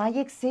cierto, hay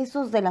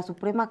excesos de la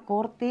Suprema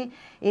Corte,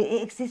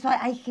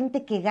 hay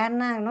gente que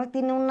gana, ¿no?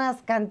 Tiene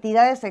unas cantidades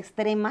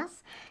extremas,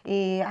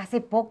 hace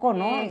poco,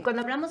 ¿no?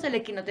 Cuando hablamos de la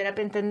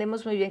equinoterapia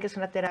entendemos muy bien que es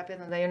una terapia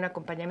donde hay un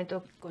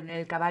acompañamiento con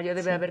el caballo,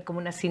 debe haber como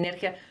una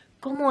sinergia.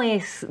 ¿Cómo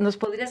es? ¿Nos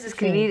podrías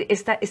describir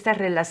esta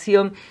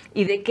relación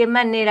y de qué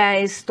manera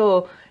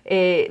esto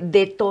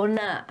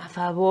detona a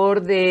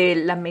favor de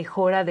la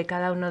mejora de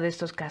cada uno de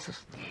estos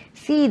casos?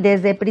 Sí,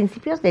 desde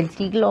principios del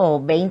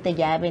siglo XX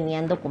ya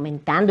venían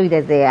documentando y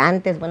desde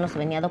antes, bueno, se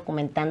venía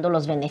documentando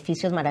los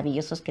beneficios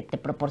maravillosos que te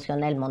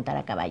proporciona el montar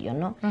a caballo,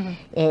 ¿no?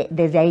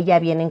 Desde ahí ya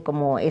vienen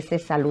como ese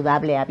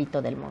saludable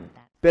hábito del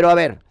montar. Pero a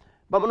ver,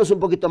 vámonos un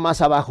poquito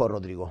más abajo,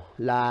 Rodrigo.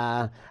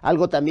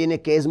 Algo también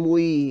que es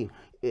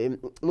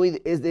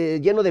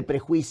lleno de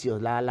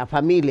prejuicios, la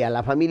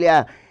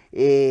familia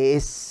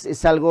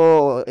es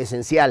algo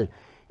esencial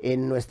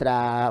en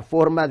nuestra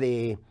forma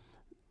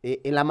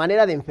en la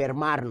manera de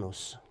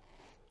enfermarnos.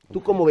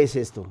 ¿Tú cómo ves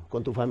esto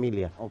con tu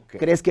familia? Okay.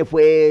 ¿Crees que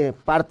fue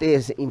parte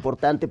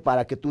importante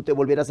para que tú te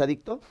volvieras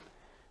adicto?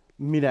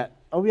 Mira,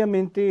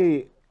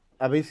 obviamente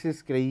a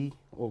veces creí,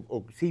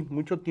 sí,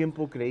 mucho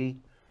tiempo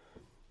creí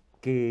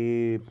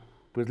que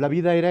pues la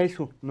vida era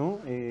eso, ¿no?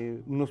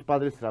 Unos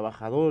padres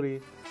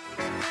trabajadores.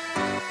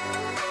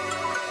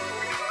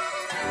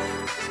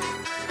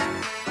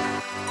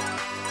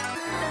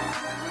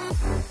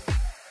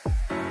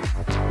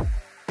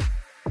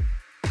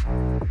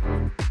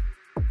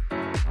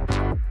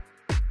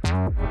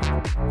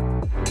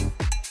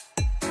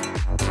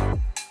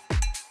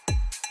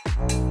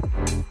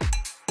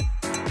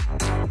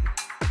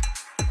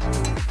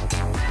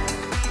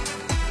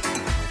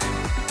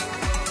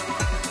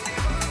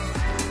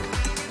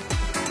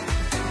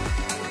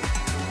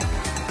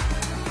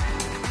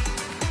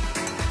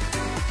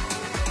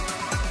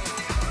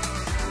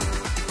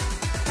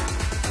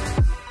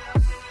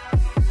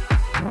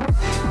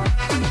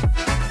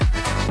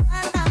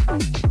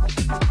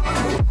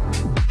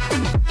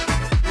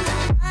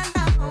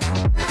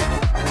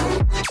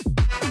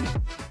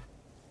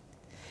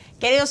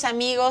 Queridos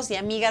amigos y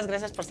amigas,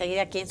 gracias por seguir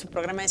aquí en su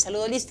programa de Salud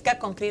Holística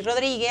con Cris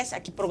Rodríguez,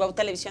 aquí por USO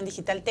Televisión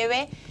Digital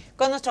TV,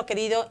 con nuestro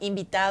querido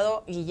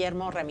invitado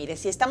Guillermo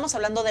Ramírez. Y estamos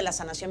hablando de la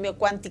sanación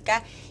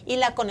biocuántica y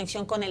la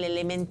conexión con el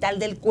elemental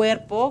del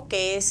cuerpo,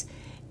 que es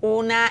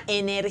una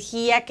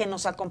energía que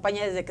nos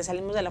acompaña desde que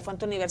salimos de la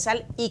fuente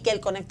universal, y que el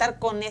conectar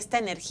con esta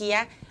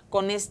energía,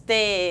 con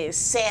este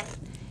ser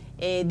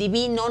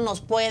divino,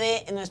 nos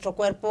puede en nuestro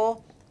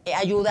cuerpo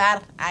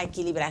ayudar a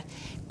equilibrar.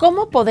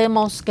 ¿Cómo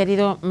podemos,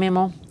 querido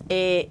Memo,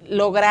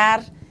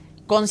 lograr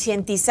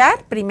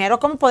concientizar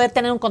primero, cómo poder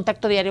tener un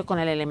contacto diario con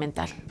el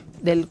elemental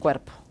del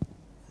cuerpo?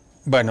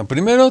 Bueno,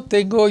 primero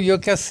tengo yo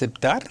que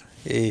aceptar.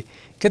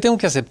 ¿Qué tengo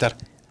que aceptar?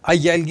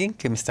 Hay alguien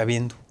que me está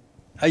viendo,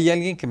 hay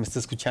alguien que me está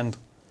escuchando.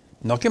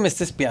 No que me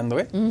esté espiando,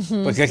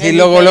 porque aquí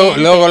luego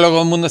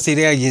el mundo se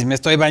diría, y me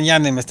estoy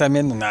bañando y me están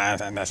viendo.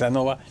 Nada, o sea,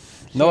 no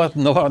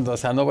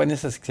va en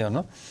esa sección,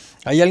 ¿no?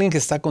 Hay alguien que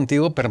está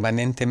contigo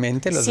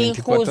permanentemente los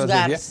 24 horas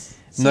del día.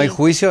 No hay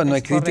juicio, no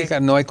hay crítica, correcto.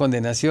 No hay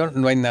condenación,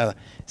 no hay nada.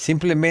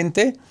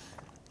 Simplemente,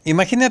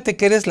 imagínate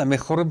que eres la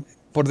mejor,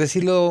 por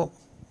decirlo,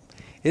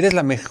 eres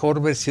la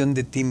mejor versión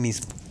de ti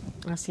mismo.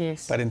 Así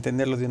es. Para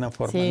entenderlo de una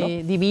forma, sí, ¿no?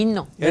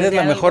 Divino. Eres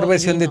la mejor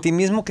versión de ti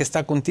mismo que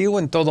está contigo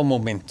en todo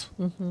momento.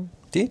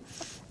 ¿Sí?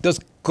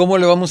 Entonces, ¿cómo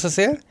lo vamos a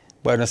hacer?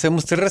 Bueno,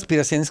 hacemos 3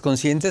 respiraciones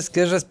conscientes.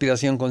 ¿Qué es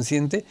respiración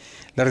consciente?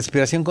 La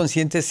respiración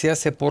consciente se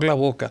hace por la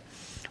boca.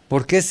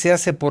 ¿Por qué se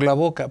hace por la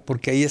boca?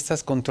 Porque ahí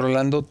estás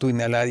controlando tu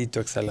inhalar y tu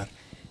exhalar.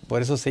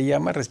 Por eso se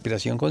llama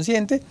respiración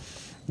consciente.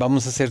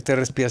 Vamos a hacer 3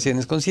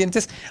 respiraciones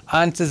conscientes.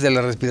 Antes de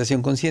la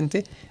respiración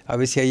consciente, a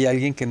ver si hay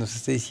alguien que nos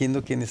esté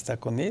diciendo quién está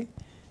con él.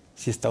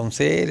 Si está un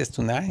ser,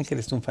 está un ángel,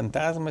 está un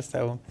fantasma,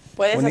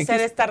 ¿Puedes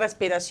hacer esta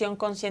respiración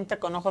consciente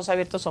con ojos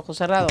abiertos, ojos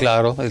cerrados?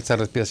 Claro, esta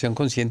respiración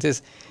consciente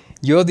es...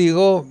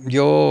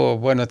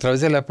 bueno, a través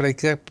de la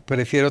práctica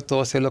prefiero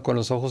todo hacerlo con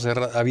los ojos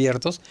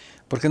abiertos,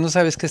 porque no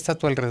sabes qué está a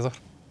tu alrededor.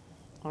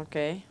 Ok.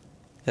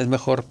 Es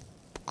mejor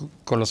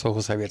con los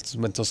ojos abiertos.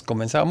 Entonces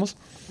comenzamos.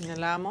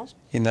 Inhalamos.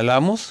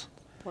 Inhalamos.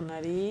 Por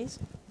nariz.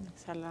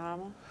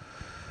 Exhalamos.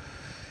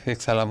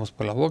 Exhalamos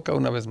por la boca,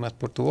 una vez más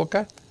por tu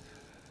boca.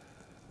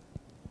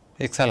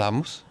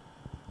 Exhalamos.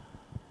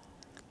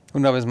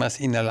 Una vez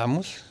más,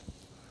 inhalamos.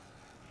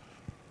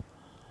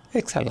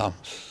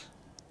 Exhalamos.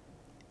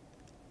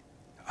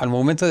 Al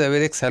momento de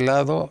haber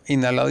exhalado,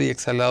 inhalado y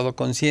exhalado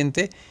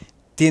consciente,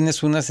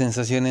 tienes una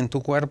sensación en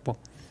tu cuerpo.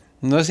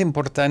 No es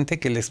importante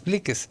que le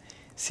expliques,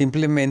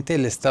 simplemente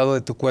el estado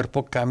de tu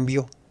cuerpo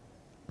cambió.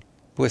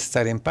 Puedes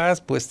estar en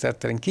paz, puedes estar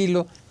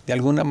tranquilo, de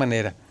alguna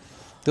manera.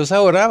 Entonces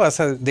ahora vas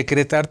a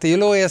decretarte, yo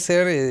lo voy a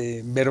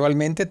hacer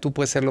verbalmente, tú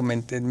puedes hacerlo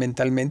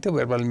mentalmente o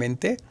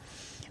verbalmente.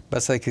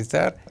 Vas a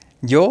decretar,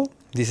 yo,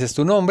 dices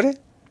tu nombre,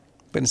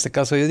 en este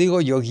caso yo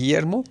digo, yo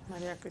Guillermo,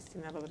 María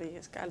Cristina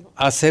Rodríguez Calvo,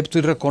 acepto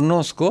y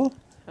reconozco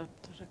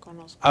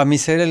a mi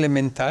ser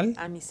elemental,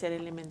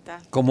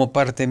 como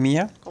parte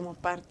mía,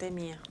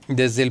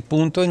 desde el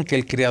punto en que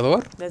el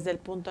Creador,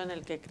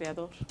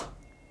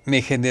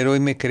 me generó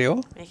y me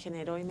creó,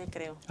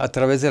 a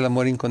través del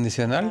amor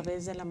incondicional,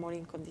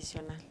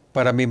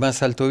 para mi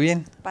más alto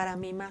bien.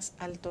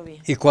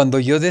 Y cuando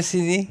yo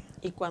decidí,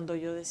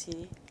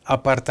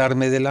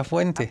 apartarme de la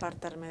fuente,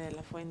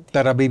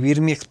 para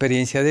vivir mi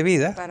experiencia de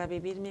vida,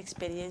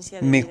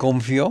 me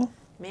confió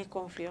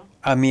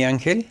a mi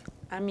ángel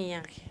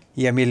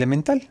y a mi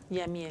elemental.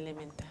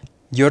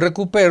 Yo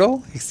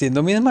recupero,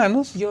 extiendo mis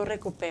manos.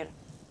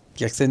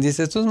 Ya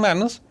extendiste tus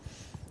manos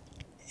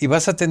y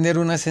vas a tener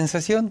una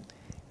sensación.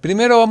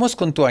 Primero vamos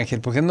con tu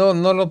ángel, porque no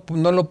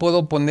lo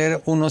puedo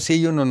poner uno sí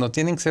y uno no,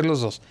 tienen que ser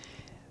los dos.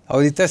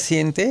 Ahorita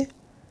siente,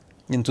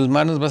 en tus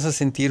manos vas a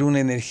sentir una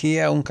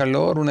energía, un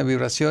calor, una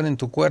vibración en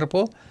tu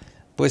cuerpo.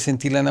 Puedes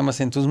sentirla nada más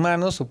en tus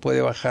manos o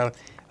puede bajar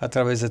a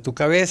través de tu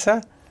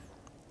cabeza.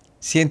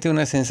 Siente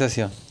una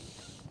sensación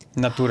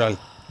natural.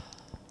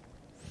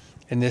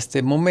 En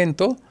este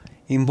momento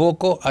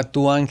invoco a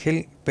tu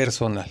ángel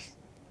personal.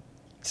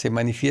 Se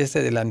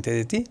manifieste delante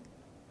de ti.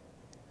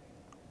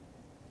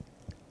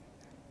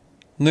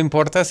 No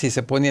importa si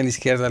se pone a la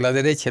izquierda, a la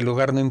derecha, el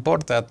lugar no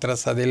importa,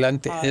 atrás,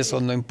 adelante,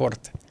 eso no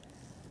importa.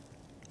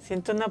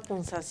 Siento una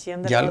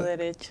pulsación del lado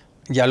derecho.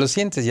 Ya lo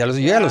sientes, yo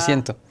ya lo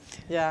siento.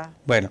 Ya.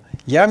 Bueno,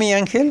 ya mi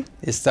ángel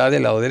está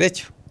del lado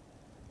derecho.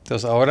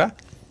 Entonces ahora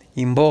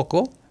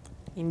invoco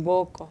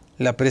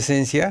la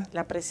presencia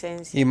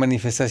y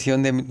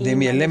manifestación de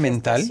mi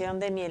elemental,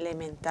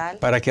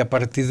 para que a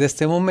partir de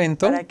este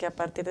momento,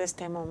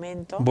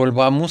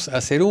 volvamos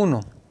a ser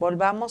uno.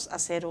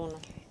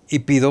 Y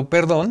pido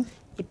perdón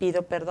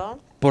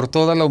por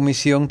toda la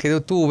omisión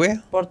que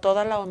tuve,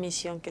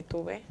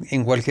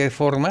 en cualquier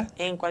forma,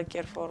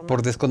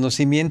 por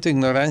desconocimiento,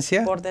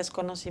 ignorancia,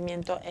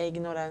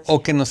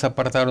 o que nos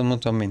apartaron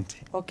mutuamente.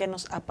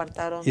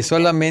 Y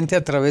solamente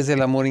a través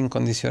del amor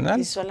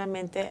incondicional,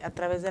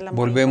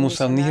 volvemos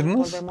a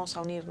unirnos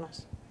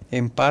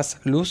en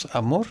paz, luz,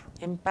 amor,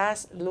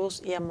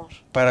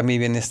 para mi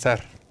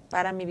bienestar.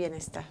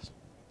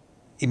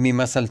 Y mi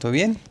más alto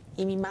bien.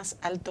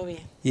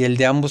 Y el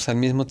de ambos al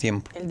mismo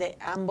tiempo.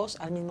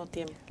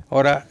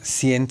 Ahora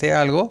siente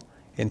algo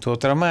En tu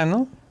otra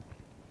mano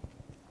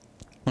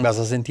vas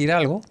a sentir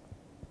algo.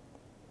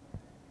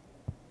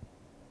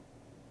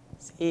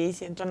 Sí,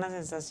 siento una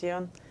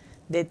sensación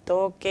de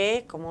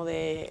toque, como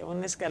de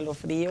un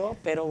escalofrío,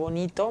 pero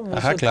bonito, muy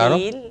sutil, claro.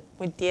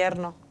 muy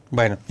tierno.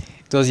 Bueno,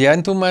 entonces ya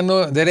en tu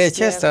mano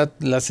derecha está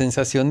la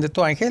sensación de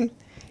tu ángel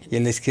y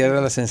en la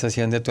izquierda la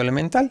sensación de tu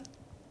elemental.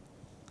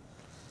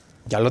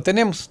 Ya lo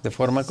tenemos de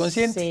forma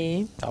consciente.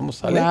 Sí.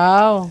 Vamos, ¿vale?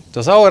 Wow.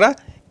 Entonces ahora,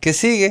 ¿qué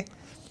sigue?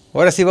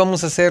 Ahora sí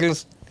vamos a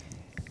hacerlos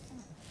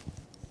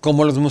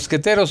como los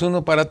mosqueteros,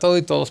 uno para todo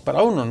y todos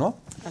para uno, ¿no?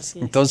 Así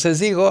es. Entonces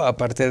digo, a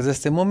partir de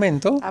este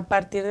momento, A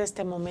partir de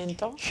este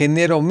momento,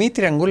 genero mi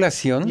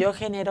triangulación yo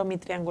genero mi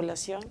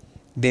triangulación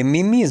de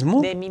mí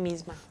mismo de mí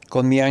misma,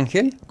 con mi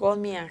ángel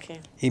con mi ángel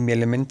y mi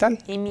elemental,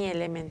 y mi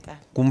elemental,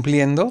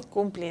 cumpliendo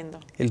cumpliendo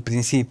el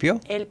principio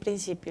el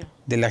principio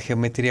de la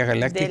geometría de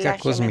galáctica la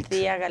cósmica,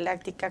 geometría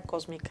galáctica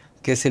cósmica,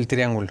 que es el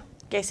triángulo,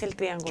 que es el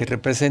triángulo, que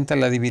representa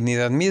la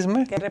divinidad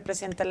misma que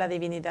representa la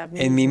divinidad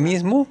misma, en mí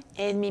mismo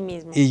en mí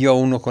mismo, y yo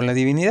uno con la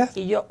divinidad.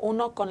 y yo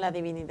uno con la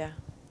divinidad.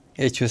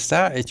 Hecho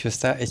está, hecho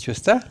está, hecho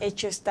está.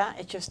 Hecho está,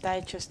 hecho está,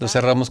 hecho está. Lo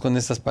cerramos con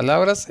estas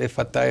palabras: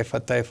 Efatá,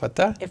 Efatá,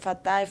 Efatá.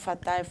 Efatá,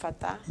 efatá,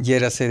 efatá.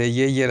 Yera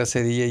sereye, yera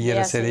sereye,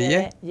 yera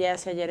sereye.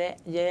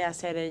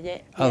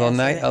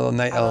 Adonai,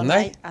 Adonai,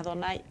 Adonai.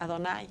 Adonai,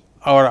 Adonai.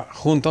 Ahora,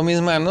 junto a mis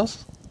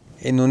manos,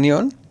 en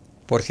unión,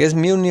 porque es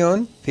mi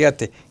unión,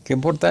 fíjate, qué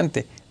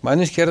importante.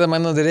 Mano izquierda,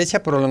 mano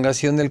derecha,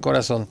 prolongación del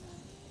corazón.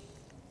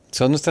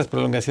 Son nuestras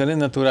prolongaciones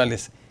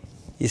naturales.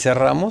 Y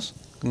cerramos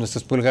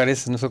nuestros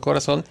pulgares en nuestro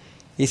corazón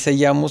y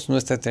sellamos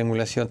nuestra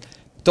triangulación.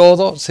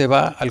 Todo se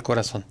va al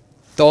corazón.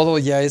 Todo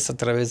ya es a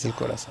través del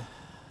corazón.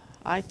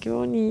 Ay, qué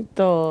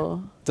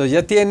bonito. Entonces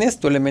ya tienes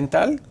tu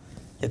elemental,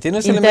 ya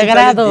tienes el Integrado.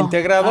 elemental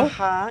integrado.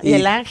 Ajá, y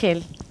el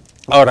ángel.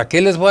 Ahora,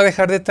 ¿qué les voy a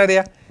dejar de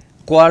tarea?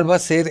 ¿Cuál va a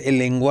ser el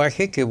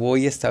lenguaje que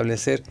voy a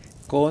establecer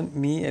con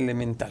mi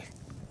elemental?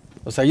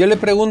 O sea, yo le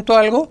pregunto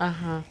algo,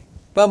 Ajá.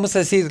 vamos a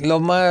decir lo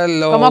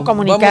malo, ¿Cómo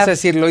comunicar?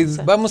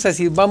 vamos a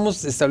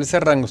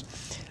establecer rangos.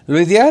 Lo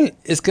ideal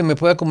es que me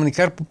pueda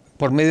comunicar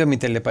por medio de mi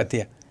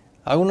telepatía.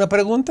 Hago una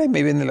pregunta y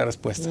me viene la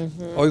respuesta.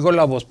 Oigo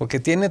la voz, porque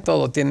tiene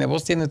todo, tiene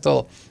voz, tiene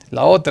todo.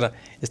 La otra,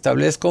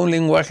 establezco un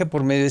lenguaje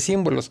por medio de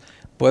símbolos.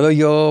 Puedo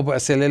yo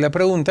hacerle la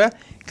pregunta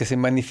que se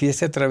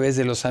manifieste a través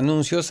de los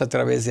anuncios, a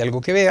través de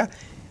algo que vea.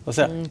 O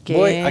sea,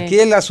 aquí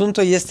el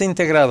asunto ya está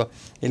integrado.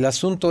 El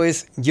asunto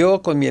es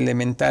yo con mi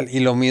elemental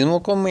y lo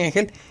mismo con mi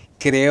ángel,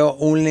 creo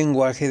un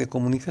lenguaje de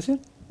comunicación.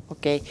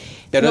 Ok.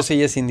 Pero eso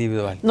ya es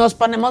individual. Nos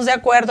ponemos de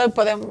acuerdo y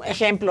podemos,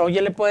 ejemplo,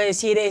 yo le puedo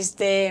decir,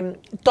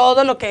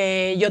 todo lo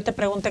que yo te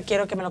pregunte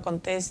quiero que me lo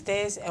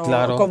contestes,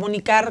 Claro. o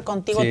comunicar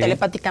contigo Sí.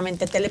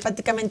 telepáticamente.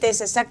 Telepáticamente es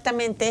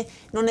exactamente,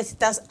 no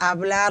necesitas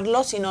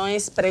hablarlo, sino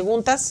es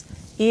preguntas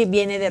y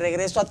viene de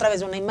regreso a través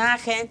de una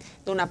imagen,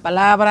 de una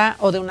palabra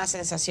o de una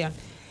sensación.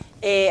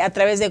 A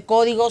través de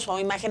códigos o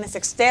imágenes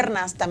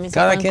externas también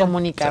Cada se pueden quien,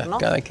 comunicar, o sea, ¿no?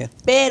 cada quien.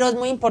 Pero es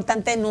muy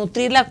importante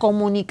nutrir la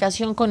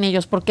comunicación con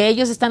ellos, porque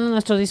ellos están a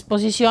nuestra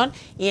disposición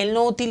y el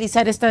no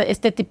utilizar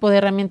este tipo de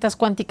herramientas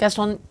cuánticas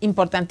son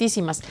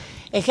importantísimas.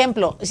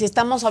 Ejemplo, si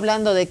estamos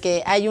hablando de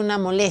que hay una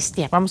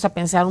molestia, vamos a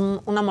pensar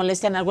una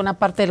molestia en alguna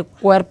parte del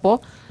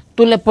cuerpo,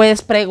 tú le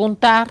puedes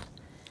preguntar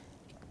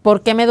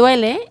 ¿por qué me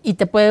duele? Y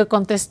te puede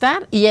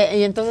contestar y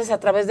entonces a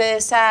través de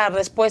esa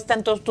respuesta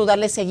entonces tú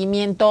darle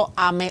seguimiento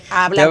a hablar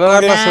Te va a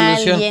dar con la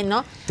solución. alguien,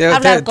 ¿no? Te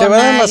Hablar va a con dar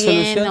la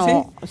alguien,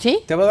 solución, ¿sí?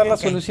 Te va a dar la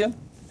Ok. solución.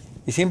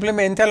 Y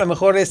simplemente a lo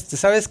mejor,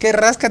 ¿sabes qué?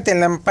 Ráscate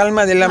en la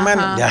palma de la Ajá.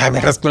 mano. Ya me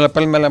rasco en la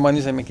palma de la mano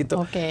y se me quitó.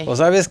 Ok. O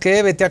 ¿sabes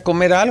qué? Vete a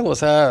comer algo, o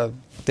sea,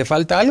 te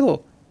falta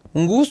algo.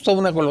 Un gusto,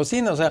 una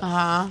golosina, o sea,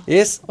 Ajá.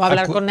 es... O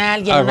hablar con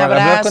alguien, un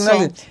hablar con abrazo.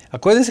 alguien.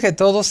 Acuérdense que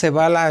todo se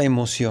va a la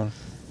emoción.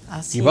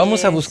 Así Y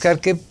vamos a es. buscar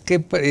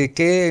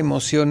qué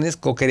emociones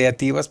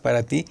co-creativas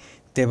para ti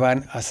te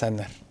van a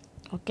sanar.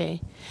 Ok.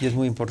 Y es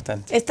muy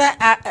importante.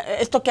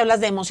 Esto que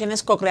hablas de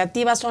emociones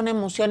co-creativas son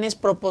emociones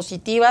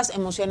propositivas,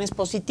 emociones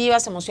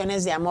positivas,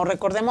 emociones de amor.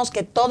 Recordemos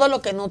que todo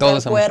lo que nutre Todo al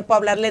es amor. cuerpo,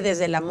 hablarle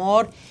desde el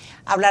amor,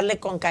 hablarle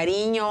con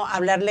cariño,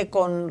 hablarle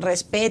con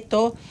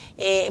respeto.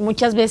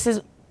 Muchas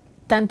veces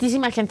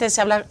tantísima gente se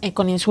habla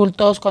con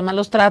insultos, con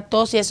malos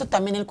tratos, y eso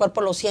también el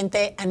cuerpo lo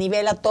siente a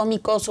nivel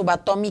atómico,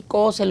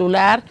 subatómico,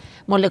 celular,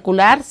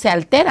 molecular, se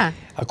altera.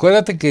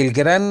 Acuérdate que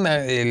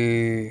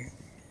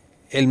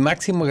el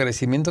máximo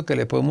agradecimiento que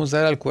le podemos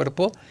dar al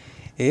cuerpo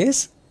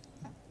es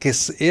que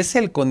es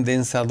el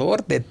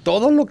condensador de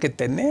todo lo que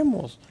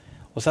tenemos.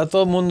 O sea,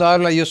 todo el mundo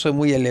habla, yo soy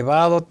muy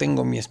elevado,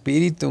 tengo mi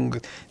espíritu,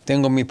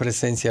 tengo mi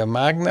presencia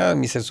magna,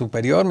 mi ser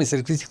superior, mi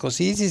ser crístico.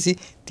 Sí,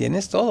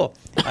 tienes todo.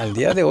 Al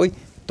día de hoy,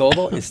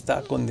 todo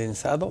está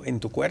condensado en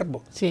tu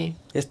cuerpo. Sí.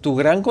 Es tu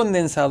gran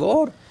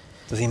condensador.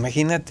 Entonces,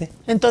 imagínate.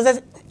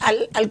 Entonces,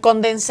 al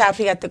condensar,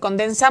 fíjate,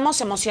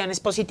 condensamos emociones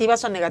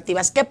positivas o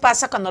negativas. ¿Qué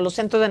pasa cuando los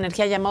centros de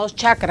energía llamados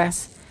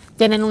chakras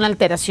tienen una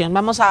alteración?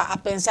 Vamos a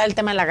pensar el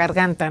tema de la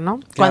garganta, ¿no?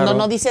 Claro. Cuando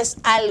no dices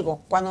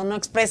algo, cuando no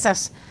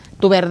expresas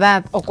tu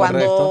verdad o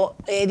cuando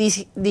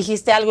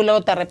dijiste algo y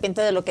luego te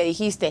arrepientes de lo que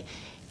dijiste.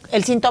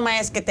 el síntoma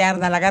es que te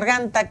arda la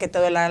garganta, que te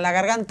duela la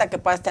garganta, que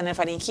puedas tener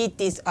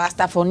faringitis,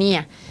 hasta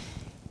afonía.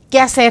 ¿Qué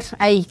hacer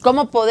ahí?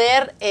 ¿Cómo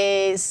poder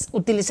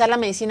utilizar la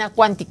medicina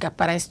cuántica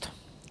para esto?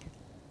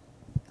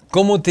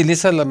 ¿Cómo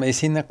utilizas la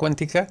medicina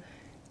cuántica?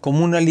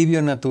 Como un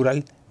alivio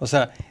natural. O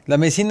sea, la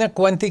medicina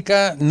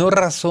cuántica no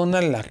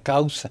razona la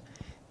causa,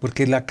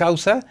 porque la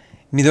causa,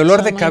 mi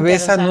dolor de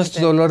cabeza no es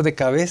tu dolor de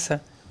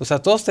cabeza. O sea,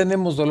 todos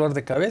tenemos dolor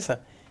de cabeza.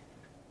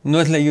 No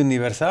es ley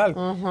universal.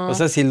 O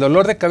sea, si el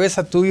dolor de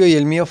cabeza tuyo y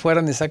el mío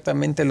fueran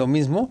exactamente lo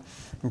mismo,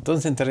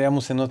 entonces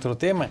entraríamos en otro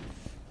tema.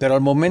 Pero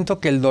al momento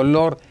que el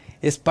dolor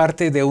es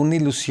parte de una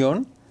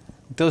ilusión,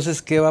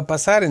 entonces, ¿qué va a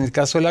pasar? En el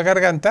caso de la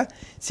garganta,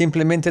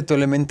 simplemente tu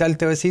elemental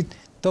te va a decir,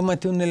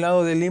 tómate un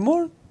helado de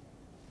limón.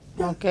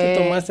 Te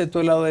tomaste tu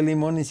helado de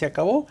limón y se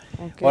acabó.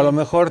 O a lo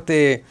mejor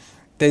te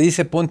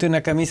dice, ponte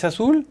una camisa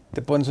azul,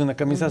 te pones una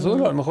camisa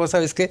azul, o a lo mejor,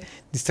 ¿sabes qué?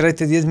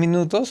 Distráete 10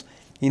 minutos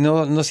y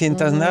no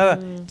sientas nada.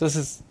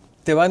 Entonces,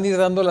 te van a ir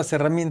dando las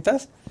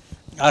herramientas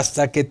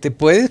hasta que te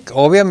puedes,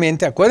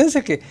 obviamente,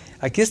 acuérdense que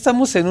aquí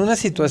estamos en una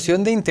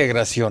situación de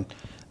integración,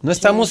 no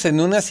estamos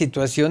en una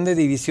situación de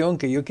división,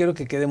 que yo quiero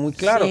que quede muy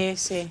claro.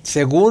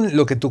 Según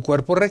lo que tu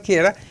cuerpo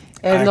requiera,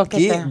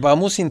 aquí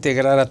vamos a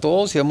integrar a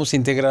todos y vamos a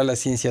integrar las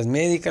ciencias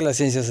médicas, las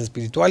ciencias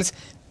espirituales,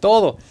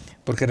 todo.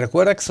 Porque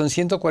recuerda que son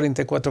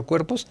 144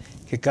 cuerpos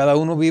que cada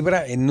uno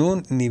vibra en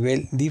un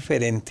nivel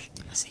diferente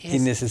y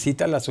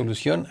necesita la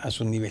solución a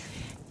su nivel.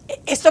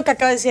 Esto que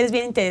acaba de decir es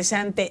bien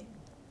interesante.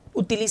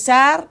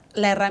 Utilizar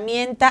la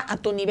herramienta a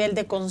tu nivel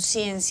de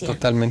conciencia.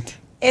 Totalmente.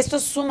 Esto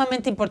es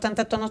sumamente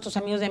importante a todos nuestros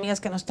amigos y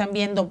amigas que nos están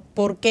viendo,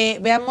 porque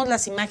veamos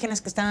las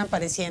imágenes que están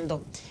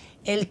apareciendo.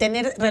 El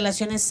tener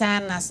relaciones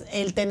sanas,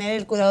 el tener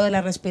el cuidado de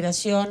la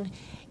respiración,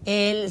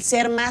 el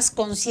ser más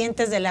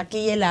conscientes del aquí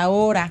y el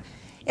ahora,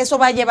 eso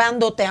va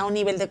llevándote a un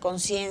nivel de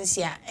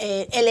conciencia.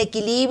 El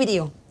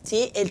equilibrio,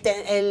 ¿sí?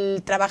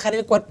 El trabajar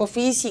el cuerpo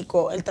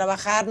físico, el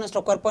trabajar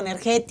nuestro cuerpo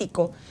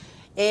energético,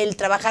 el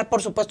trabajar,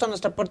 por supuesto,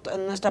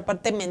 nuestra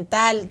parte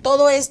mental.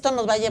 Todo esto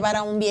nos va a llevar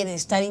a un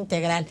bienestar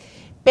integral.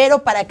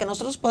 Pero para que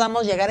nosotros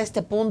podamos llegar a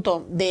este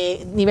punto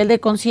de nivel de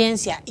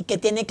conciencia y que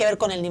tiene que ver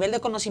con el nivel de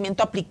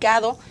conocimiento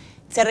aplicado,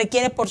 se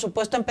requiere, por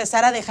supuesto,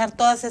 empezar a dejar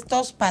todos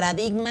estos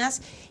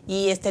paradigmas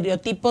y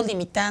estereotipos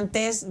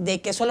limitantes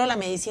de que solo la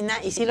medicina,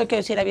 y sí lo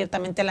quiero decir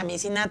abiertamente, la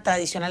medicina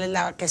tradicional es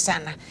la que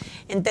sana.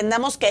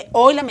 Entendamos que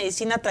hoy la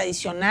medicina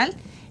tradicional,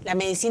 la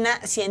medicina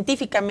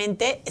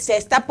científicamente, se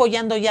está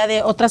apoyando ya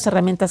de otras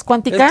herramientas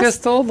cuánticas. Es que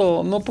es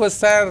todo, no puede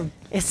estar...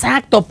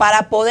 Exacto,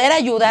 para poder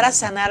ayudar a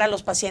sanar a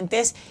los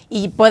pacientes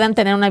y puedan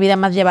tener una vida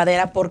más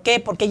llevadera. ¿Por qué?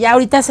 Porque ya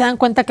ahorita se dan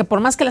cuenta que por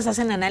más que les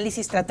hacen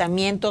análisis,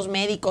 tratamientos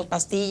médicos,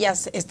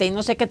 pastillas, y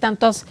no sé qué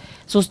tantas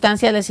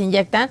sustancias les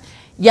inyectan,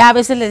 ya a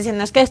veces les dicen,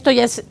 no, es que esto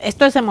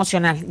es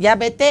emocional, ya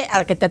vete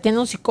a que te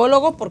atienda un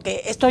psicólogo,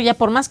 porque esto ya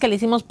por más que le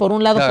hicimos por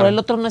un lado, por el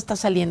otro no está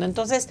saliendo.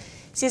 Entonces,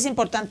 sí es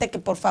importante que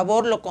por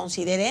favor lo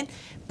consideren,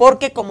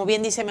 porque como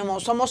bien dice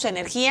Memo, somos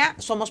energía,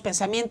 somos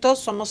pensamientos,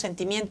 somos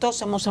sentimientos,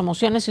 somos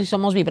emociones y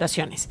somos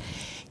vibraciones.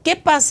 ¿Qué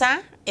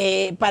pasa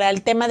para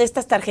el tema de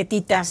estas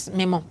tarjetitas,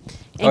 Memo?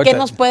 ¿En qué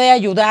nos puede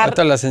ayudar?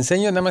 Ahorita las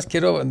enseño, nada más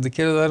quiero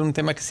dar un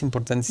tema que es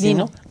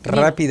importantísimo,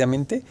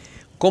 rápidamente.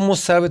 ¿Cómo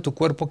sabe tu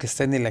cuerpo que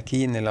está en el aquí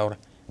y en el ahora?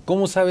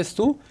 ¿Cómo sabes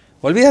tú?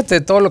 Olvídate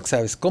de todo lo que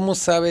sabes. ¿Cómo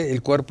sabe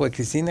el cuerpo de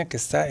Cristina que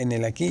está en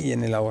el aquí y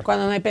en el ahora?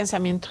 Cuando no hay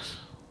pensamientos.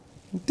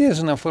 Tienes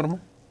una forma.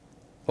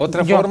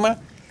 Otra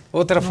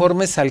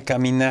forma es al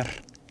caminar.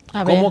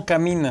 ¿Cómo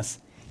caminas?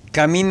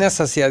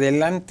 Caminas hacia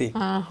adelante.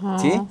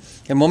 ¿Sí?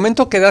 El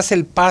momento que das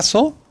el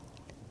paso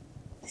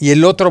y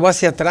el otro va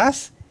hacia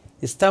atrás,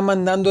 está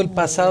mandando el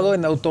pasado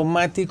en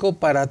automático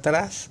para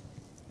atrás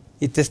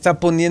y te está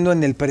poniendo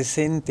en el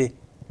presente.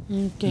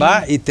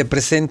 Va y te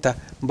presenta,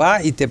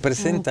 va y te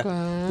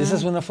presenta. Esa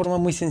es una forma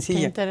muy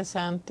sencilla. Qué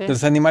interesante.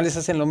 Los animales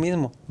hacen lo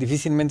mismo,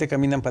 difícilmente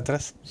caminan para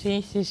atrás.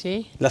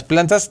 Sí. Las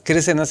plantas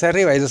crecen hacia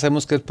arriba, ellos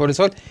sabemos que es por el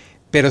sol,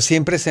 pero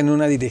siempre es en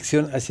una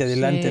dirección hacia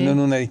adelante, no en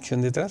una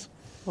dirección detrás.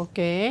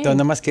 Entonces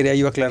nada más quería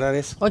yo aclarar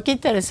eso. Qué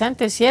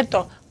interesante, es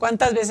cierto.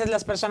 ¿Cuántas veces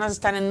las personas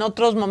están en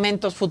otros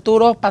momentos,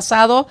 futuro,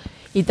 pasado,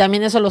 y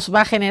también eso los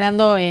va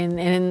generando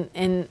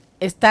en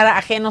estar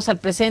ajenos al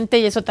presente,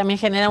 y eso también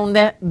genera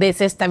una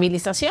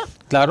desestabilización?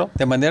 Claro,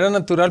 de manera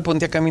natural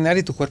ponte a caminar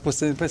y tu cuerpo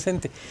está en el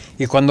presente.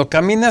 Y cuando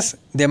caminas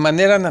de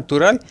manera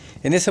natural,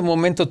 en ese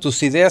momento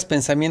tus ideas,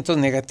 pensamientos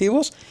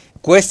negativos,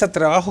 cuesta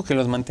trabajo que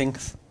los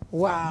mantengas.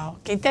 ¡Wow!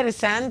 ¡Qué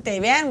interesante!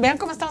 Vean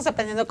cómo estamos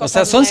aprendiendo cosas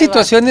nuevas. Son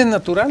situaciones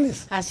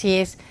naturales. Así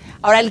es.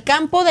 Ahora, el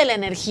campo de la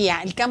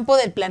energía, el campo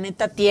del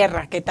planeta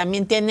Tierra, que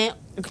también tiene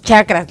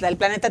chakras. El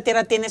planeta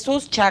Tierra tiene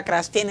sus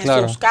chakras, tiene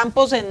sus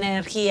campos de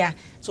energía,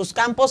 sus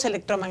campos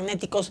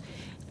electromagnéticos.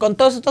 Con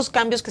todos estos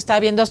cambios que está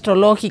habiendo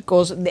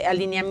astrológicos, de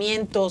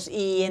alineamientos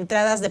y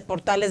entradas de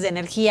portales de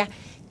energía,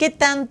 ¿qué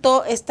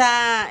tanto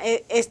esta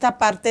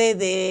parte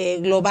de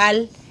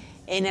global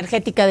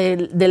energética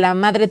de la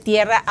madre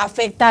tierra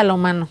afecta al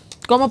humano?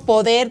 ¿Cómo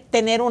poder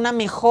tener una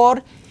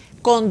mejor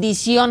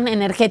condición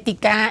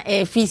energética,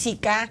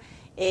 física,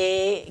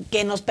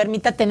 que nos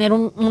permita tener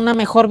una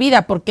mejor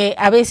vida, porque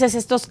a veces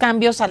estos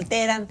cambios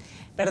alteran,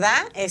 ¿verdad?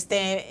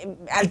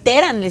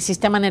 Alteran el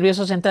sistema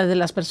nervioso central de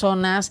las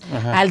personas,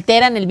 Ajá.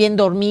 alteran el bien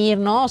dormir,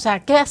 ¿no? O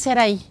sea, ¿qué hacer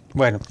ahí?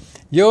 Bueno,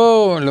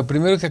 yo lo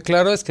primero que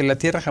aclaro es que la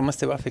Tierra jamás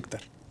te va a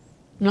afectar.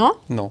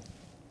 ¿No? No.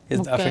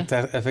 Okay.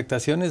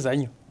 Afectación es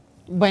daño.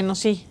 Bueno,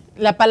 sí.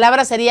 La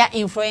palabra sería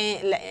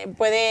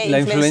puede La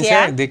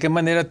influenciar. ¿de qué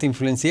manera te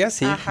influencia?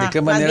 Sí. Ajá, ¿De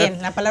qué más manera?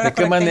 bien, la palabra ¿De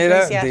qué correcta, manera?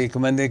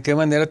 influenciar. ¿De qué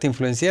manera te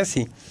influencia?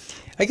 Sí.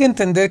 Hay que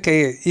entender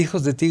que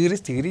hijos de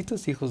tigres,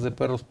 tigritos, hijos de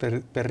perros,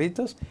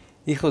 perritos,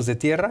 hijos de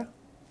tierra,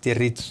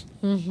 tierritos.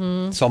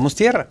 Somos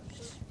tierra.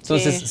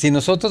 Entonces, Sí. si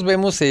nosotros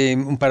vemos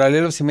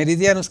paralelos y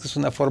meridianos, que es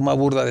una forma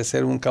burda de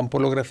ser un campo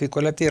holográfico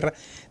de la Tierra,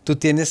 tú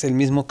tienes el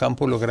mismo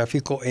campo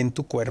holográfico en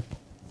tu cuerpo.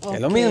 Es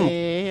lo mismo.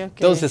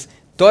 Entonces,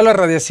 todas las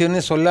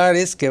radiaciones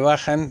solares que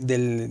bajan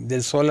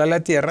del Sol a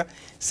la Tierra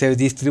se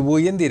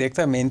distribuyen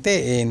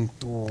directamente en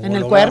tu En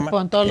el cuerpo,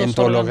 en todos los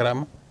tu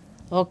holograma.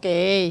 Ok.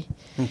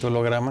 En tu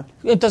holograma.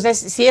 Entonces,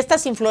 si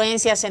estas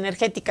influencias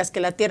energéticas que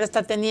la Tierra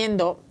está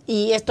teniendo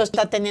y esto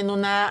está teniendo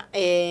una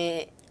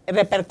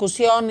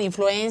repercusión,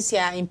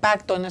 influencia,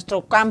 impacto en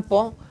nuestro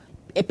campo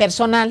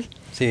personal,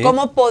 Sí.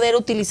 ¿cómo poder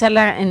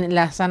utilizarla en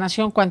la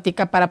sanación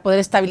cuántica para poder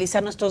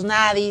estabilizar nuestros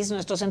nadis,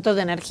 nuestros centros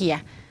de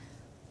energía?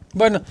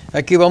 Bueno,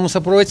 aquí vamos a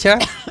aprovechar,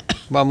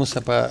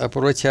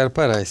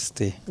 para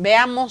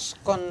Veamos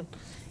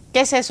 ¿qué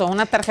es eso?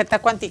 ¿Una tarjeta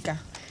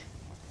cuántica?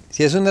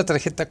 Si es una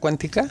tarjeta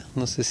cuántica,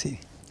 no sé si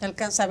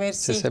Alcanza a ver,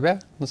 sí. se ve,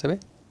 ¿no se ve?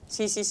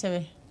 Sí, sí se ve.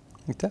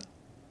 Ahí está.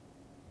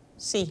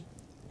 Sí,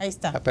 ahí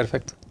está.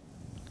 Perfecto.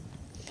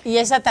 ¿Y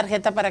esa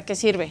tarjeta para qué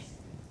sirve?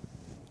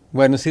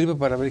 Bueno, sirve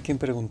para ver quién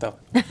preguntaba.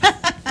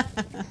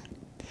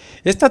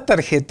 Esta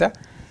tarjeta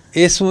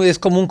es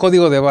como un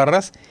código de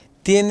barras,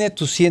 tiene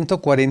tus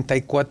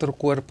 144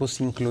 cuerpos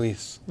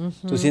incluidos,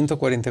 tus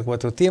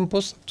 144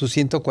 tiempos, tus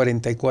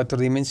 144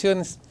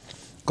 dimensiones.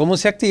 ¿Cómo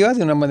se activa?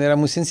 De una manera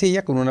muy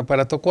sencilla, con un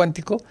aparato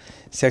cuántico,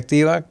 se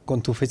activa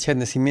con tu fecha de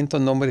nacimiento,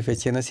 nombre y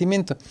fecha de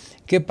nacimiento.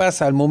 ¿Qué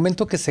pasa? Al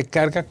momento que se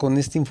carga con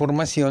esta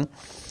información,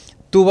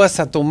 tú vas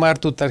a tomar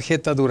tu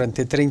tarjeta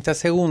durante 30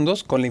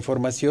 segundos con la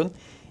información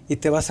y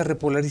te vas a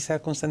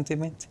repolarizar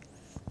constantemente.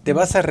 Te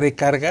vas a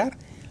recargar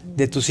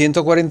de tus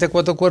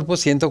 144 cuerpos,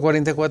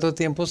 144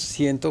 tiempos,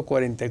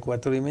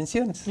 144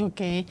 dimensiones.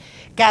 Ok.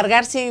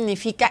 Cargar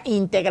significa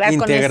integrar.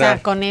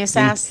 con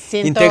esas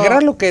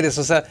Integrar lo que eres,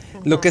 o sea,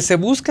 lo que se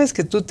busca es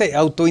que tú te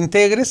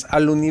autointegres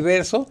al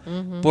universo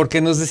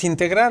porque nos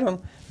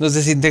desintegraron. Nos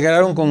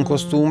desintegraron con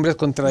costumbres,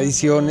 con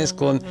tradiciones,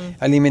 con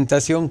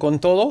alimentación, con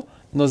todo,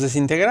 nos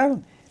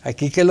desintegraron.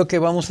 Aquí, ¿qué es lo que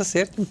vamos a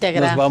hacer?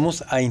 Nos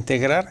vamos a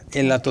integrar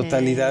en la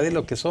totalidad de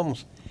lo que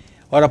somos.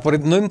 Ahora,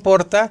 no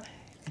importa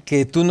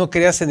que tú no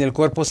creas en el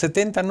cuerpo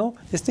 70, no,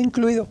 está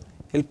incluido.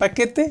 El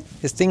paquete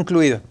está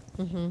incluido.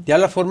 Ya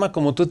la forma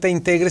como tú te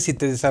integres y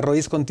te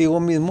desarrolles contigo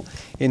mismo,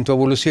 en tu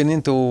evolución,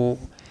 en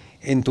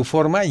tu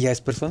forma, ya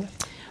es personal.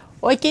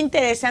 Oye, qué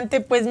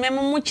interesante. Pues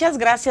Memo, muchas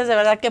gracias. De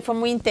verdad que fue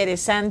muy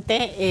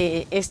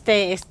interesante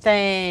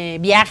este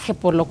viaje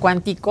por lo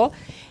cuántico.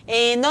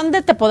 ¿En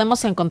dónde te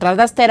podemos encontrar?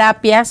 Das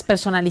terapias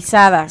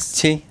personalizadas.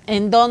 Sí.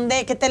 ¿En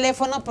dónde? ¿Qué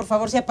teléfono? Por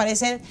favor, si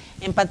aparecen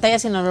en pantalla,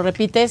 si nos lo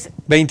repites.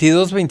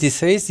 22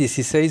 26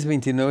 16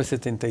 29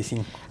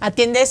 75.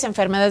 ¿Atiendes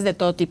enfermedades de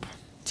todo tipo?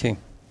 Sí.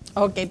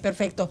 Ok,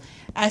 perfecto.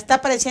 Está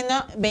apareciendo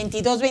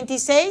 22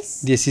 26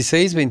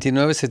 16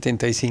 29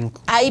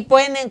 75. Ahí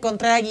pueden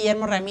encontrar a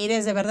Guillermo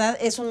Ramírez. De verdad,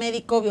 es un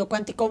médico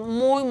biocuántico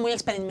muy, muy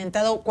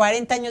experimentado,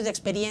 40 años de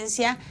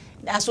experiencia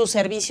a su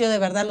servicio. De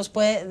verdad les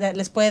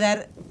puede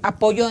dar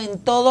apoyo en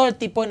todo el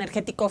tipo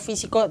energético,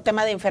 físico,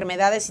 tema de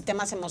enfermedades y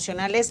temas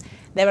emocionales.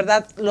 De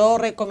verdad lo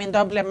recomiendo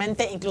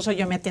ampliamente, incluso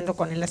yo me atiendo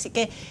con él. Así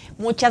que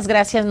muchas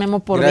gracias, Memo,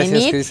 por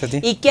venir. Cris, a ti.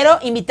 Y quiero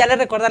invitarles,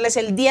 recordarles,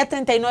 el día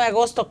 39 de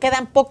agosto,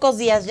 quedan pocos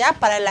días ya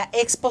para la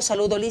Expo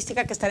Saludo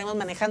Holística que estaremos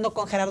manejando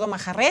con Gerardo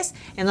Majarrés,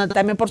 en donde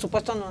también, por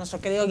supuesto, nuestro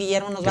querido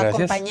Guillermo nos va a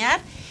acompañar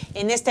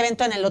en este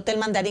evento en el Hotel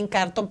Mandarín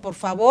Carton. Por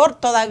favor,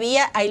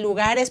 todavía hay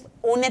lugares,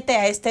 únete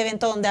a este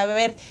evento donde va a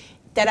haber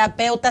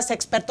terapeutas,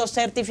 expertos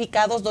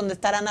certificados, donde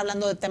estarán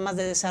hablando de temas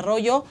de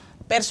desarrollo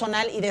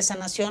personal y de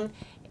sanación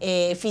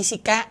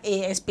física,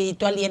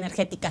 espiritual y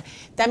energética.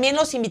 También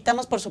los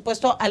invitamos, por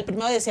supuesto, al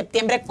 1 de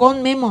septiembre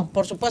con Memo.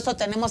 Por supuesto,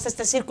 tenemos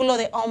este círculo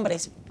de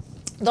hombres,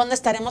 donde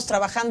estaremos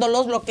trabajando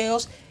los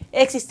bloqueos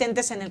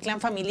existentes en el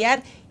clan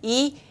familiar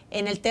y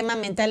en el tema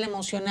mental,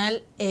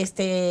 emocional,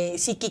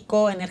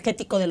 psíquico,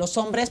 energético de los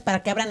hombres,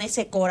 para que abran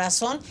ese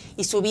corazón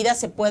y su vida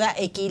se pueda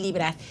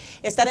equilibrar.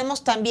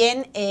 Estaremos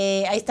también,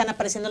 ahí están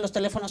apareciendo los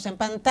teléfonos en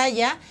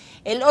pantalla,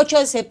 el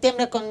 8 de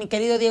septiembre con mi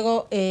querido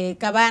Diego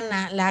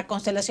Cabana, la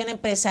constelación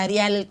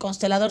empresarial, el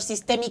constelador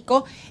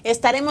sistémico.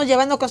 Estaremos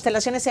llevando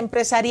constelaciones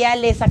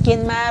empresariales aquí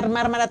en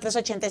Mármara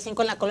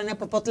 385 en la colonia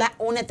Popotla.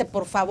 Únete,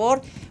 por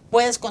favor.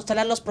 Puedes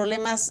constelar los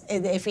problemas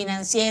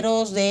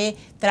financieros, de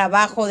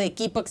trabajo, de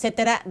equipo,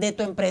 etcétera, de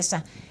tu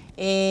empresa.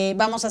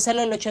 Vamos a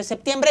hacerlo el 8 de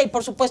septiembre y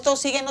por supuesto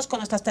síguenos con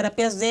nuestras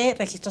terapias de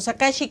registros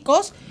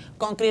akáshicos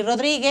con Cris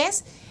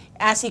Rodríguez,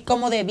 así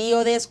como de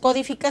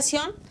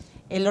biodescodificación,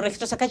 Los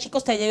registros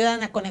akáshicos te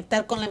ayudan a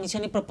conectar con la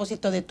misión y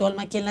propósito de tu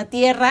alma aquí en la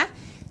Tierra.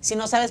 Si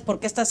no sabes por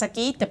qué estás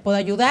aquí, te puedo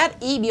ayudar.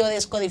 Y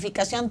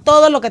biodescodificación,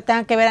 todo lo que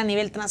tenga que ver a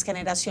nivel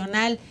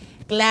transgeneracional,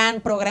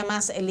 clan,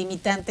 programas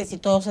limitantes y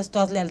todas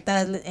estas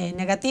lealtades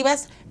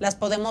negativas, las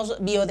podemos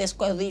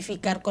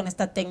biodescodificar con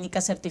esta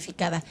técnica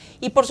certificada.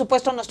 Y por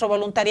supuesto nuestro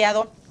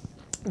voluntariado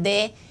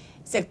de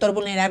sector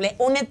vulnerable.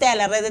 Únete a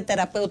la red de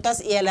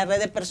terapeutas y a la red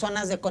de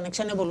personas de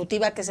conexión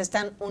evolutiva que se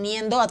están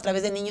uniendo a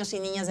través de niños y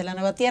niñas de la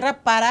Nueva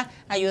Tierra para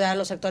ayudar a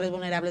los sectores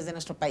vulnerables de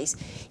nuestro país.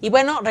 Y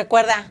bueno,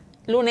 recuerda,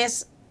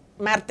 lunes,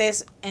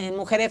 martes en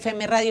Mujer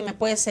FM Radio, me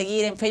puedes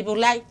seguir en Facebook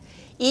Live,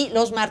 y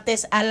los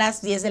martes a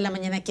las 10 de la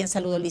mañana aquí en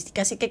Saludo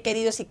Holística. Así que,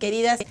 queridos y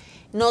queridas,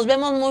 nos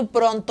vemos muy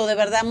pronto, de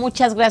verdad.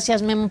 Muchas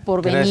gracias, Memo,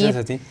 por venir. Gracias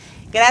a ti.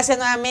 Gracias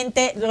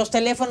nuevamente. Los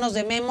teléfonos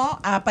de Memo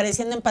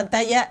apareciendo en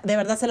pantalla, de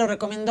verdad se los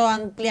recomiendo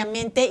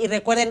ampliamente. Y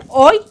recuerden,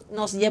 hoy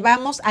nos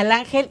llevamos al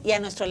ángel y a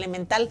nuestro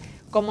elemental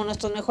como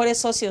nuestros mejores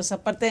socios,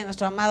 aparte de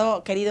nuestro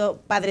amado,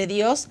 querido Padre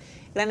Dios,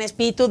 Gran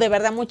Espíritu. De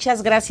verdad,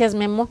 muchas gracias,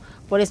 Memo,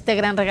 por este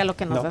gran regalo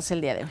que nos das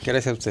el día de hoy.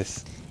 Gracias a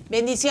ustedes.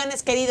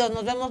 Bendiciones, queridos.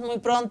 Nos vemos muy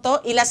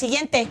pronto. Y el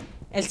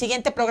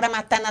siguiente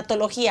programa,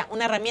 Tanatología,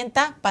 una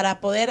herramienta para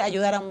poder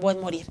ayudar a un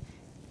buen morir.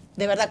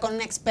 De verdad, con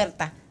una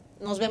experta.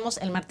 Nos vemos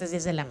el martes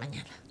 10 de la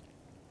mañana.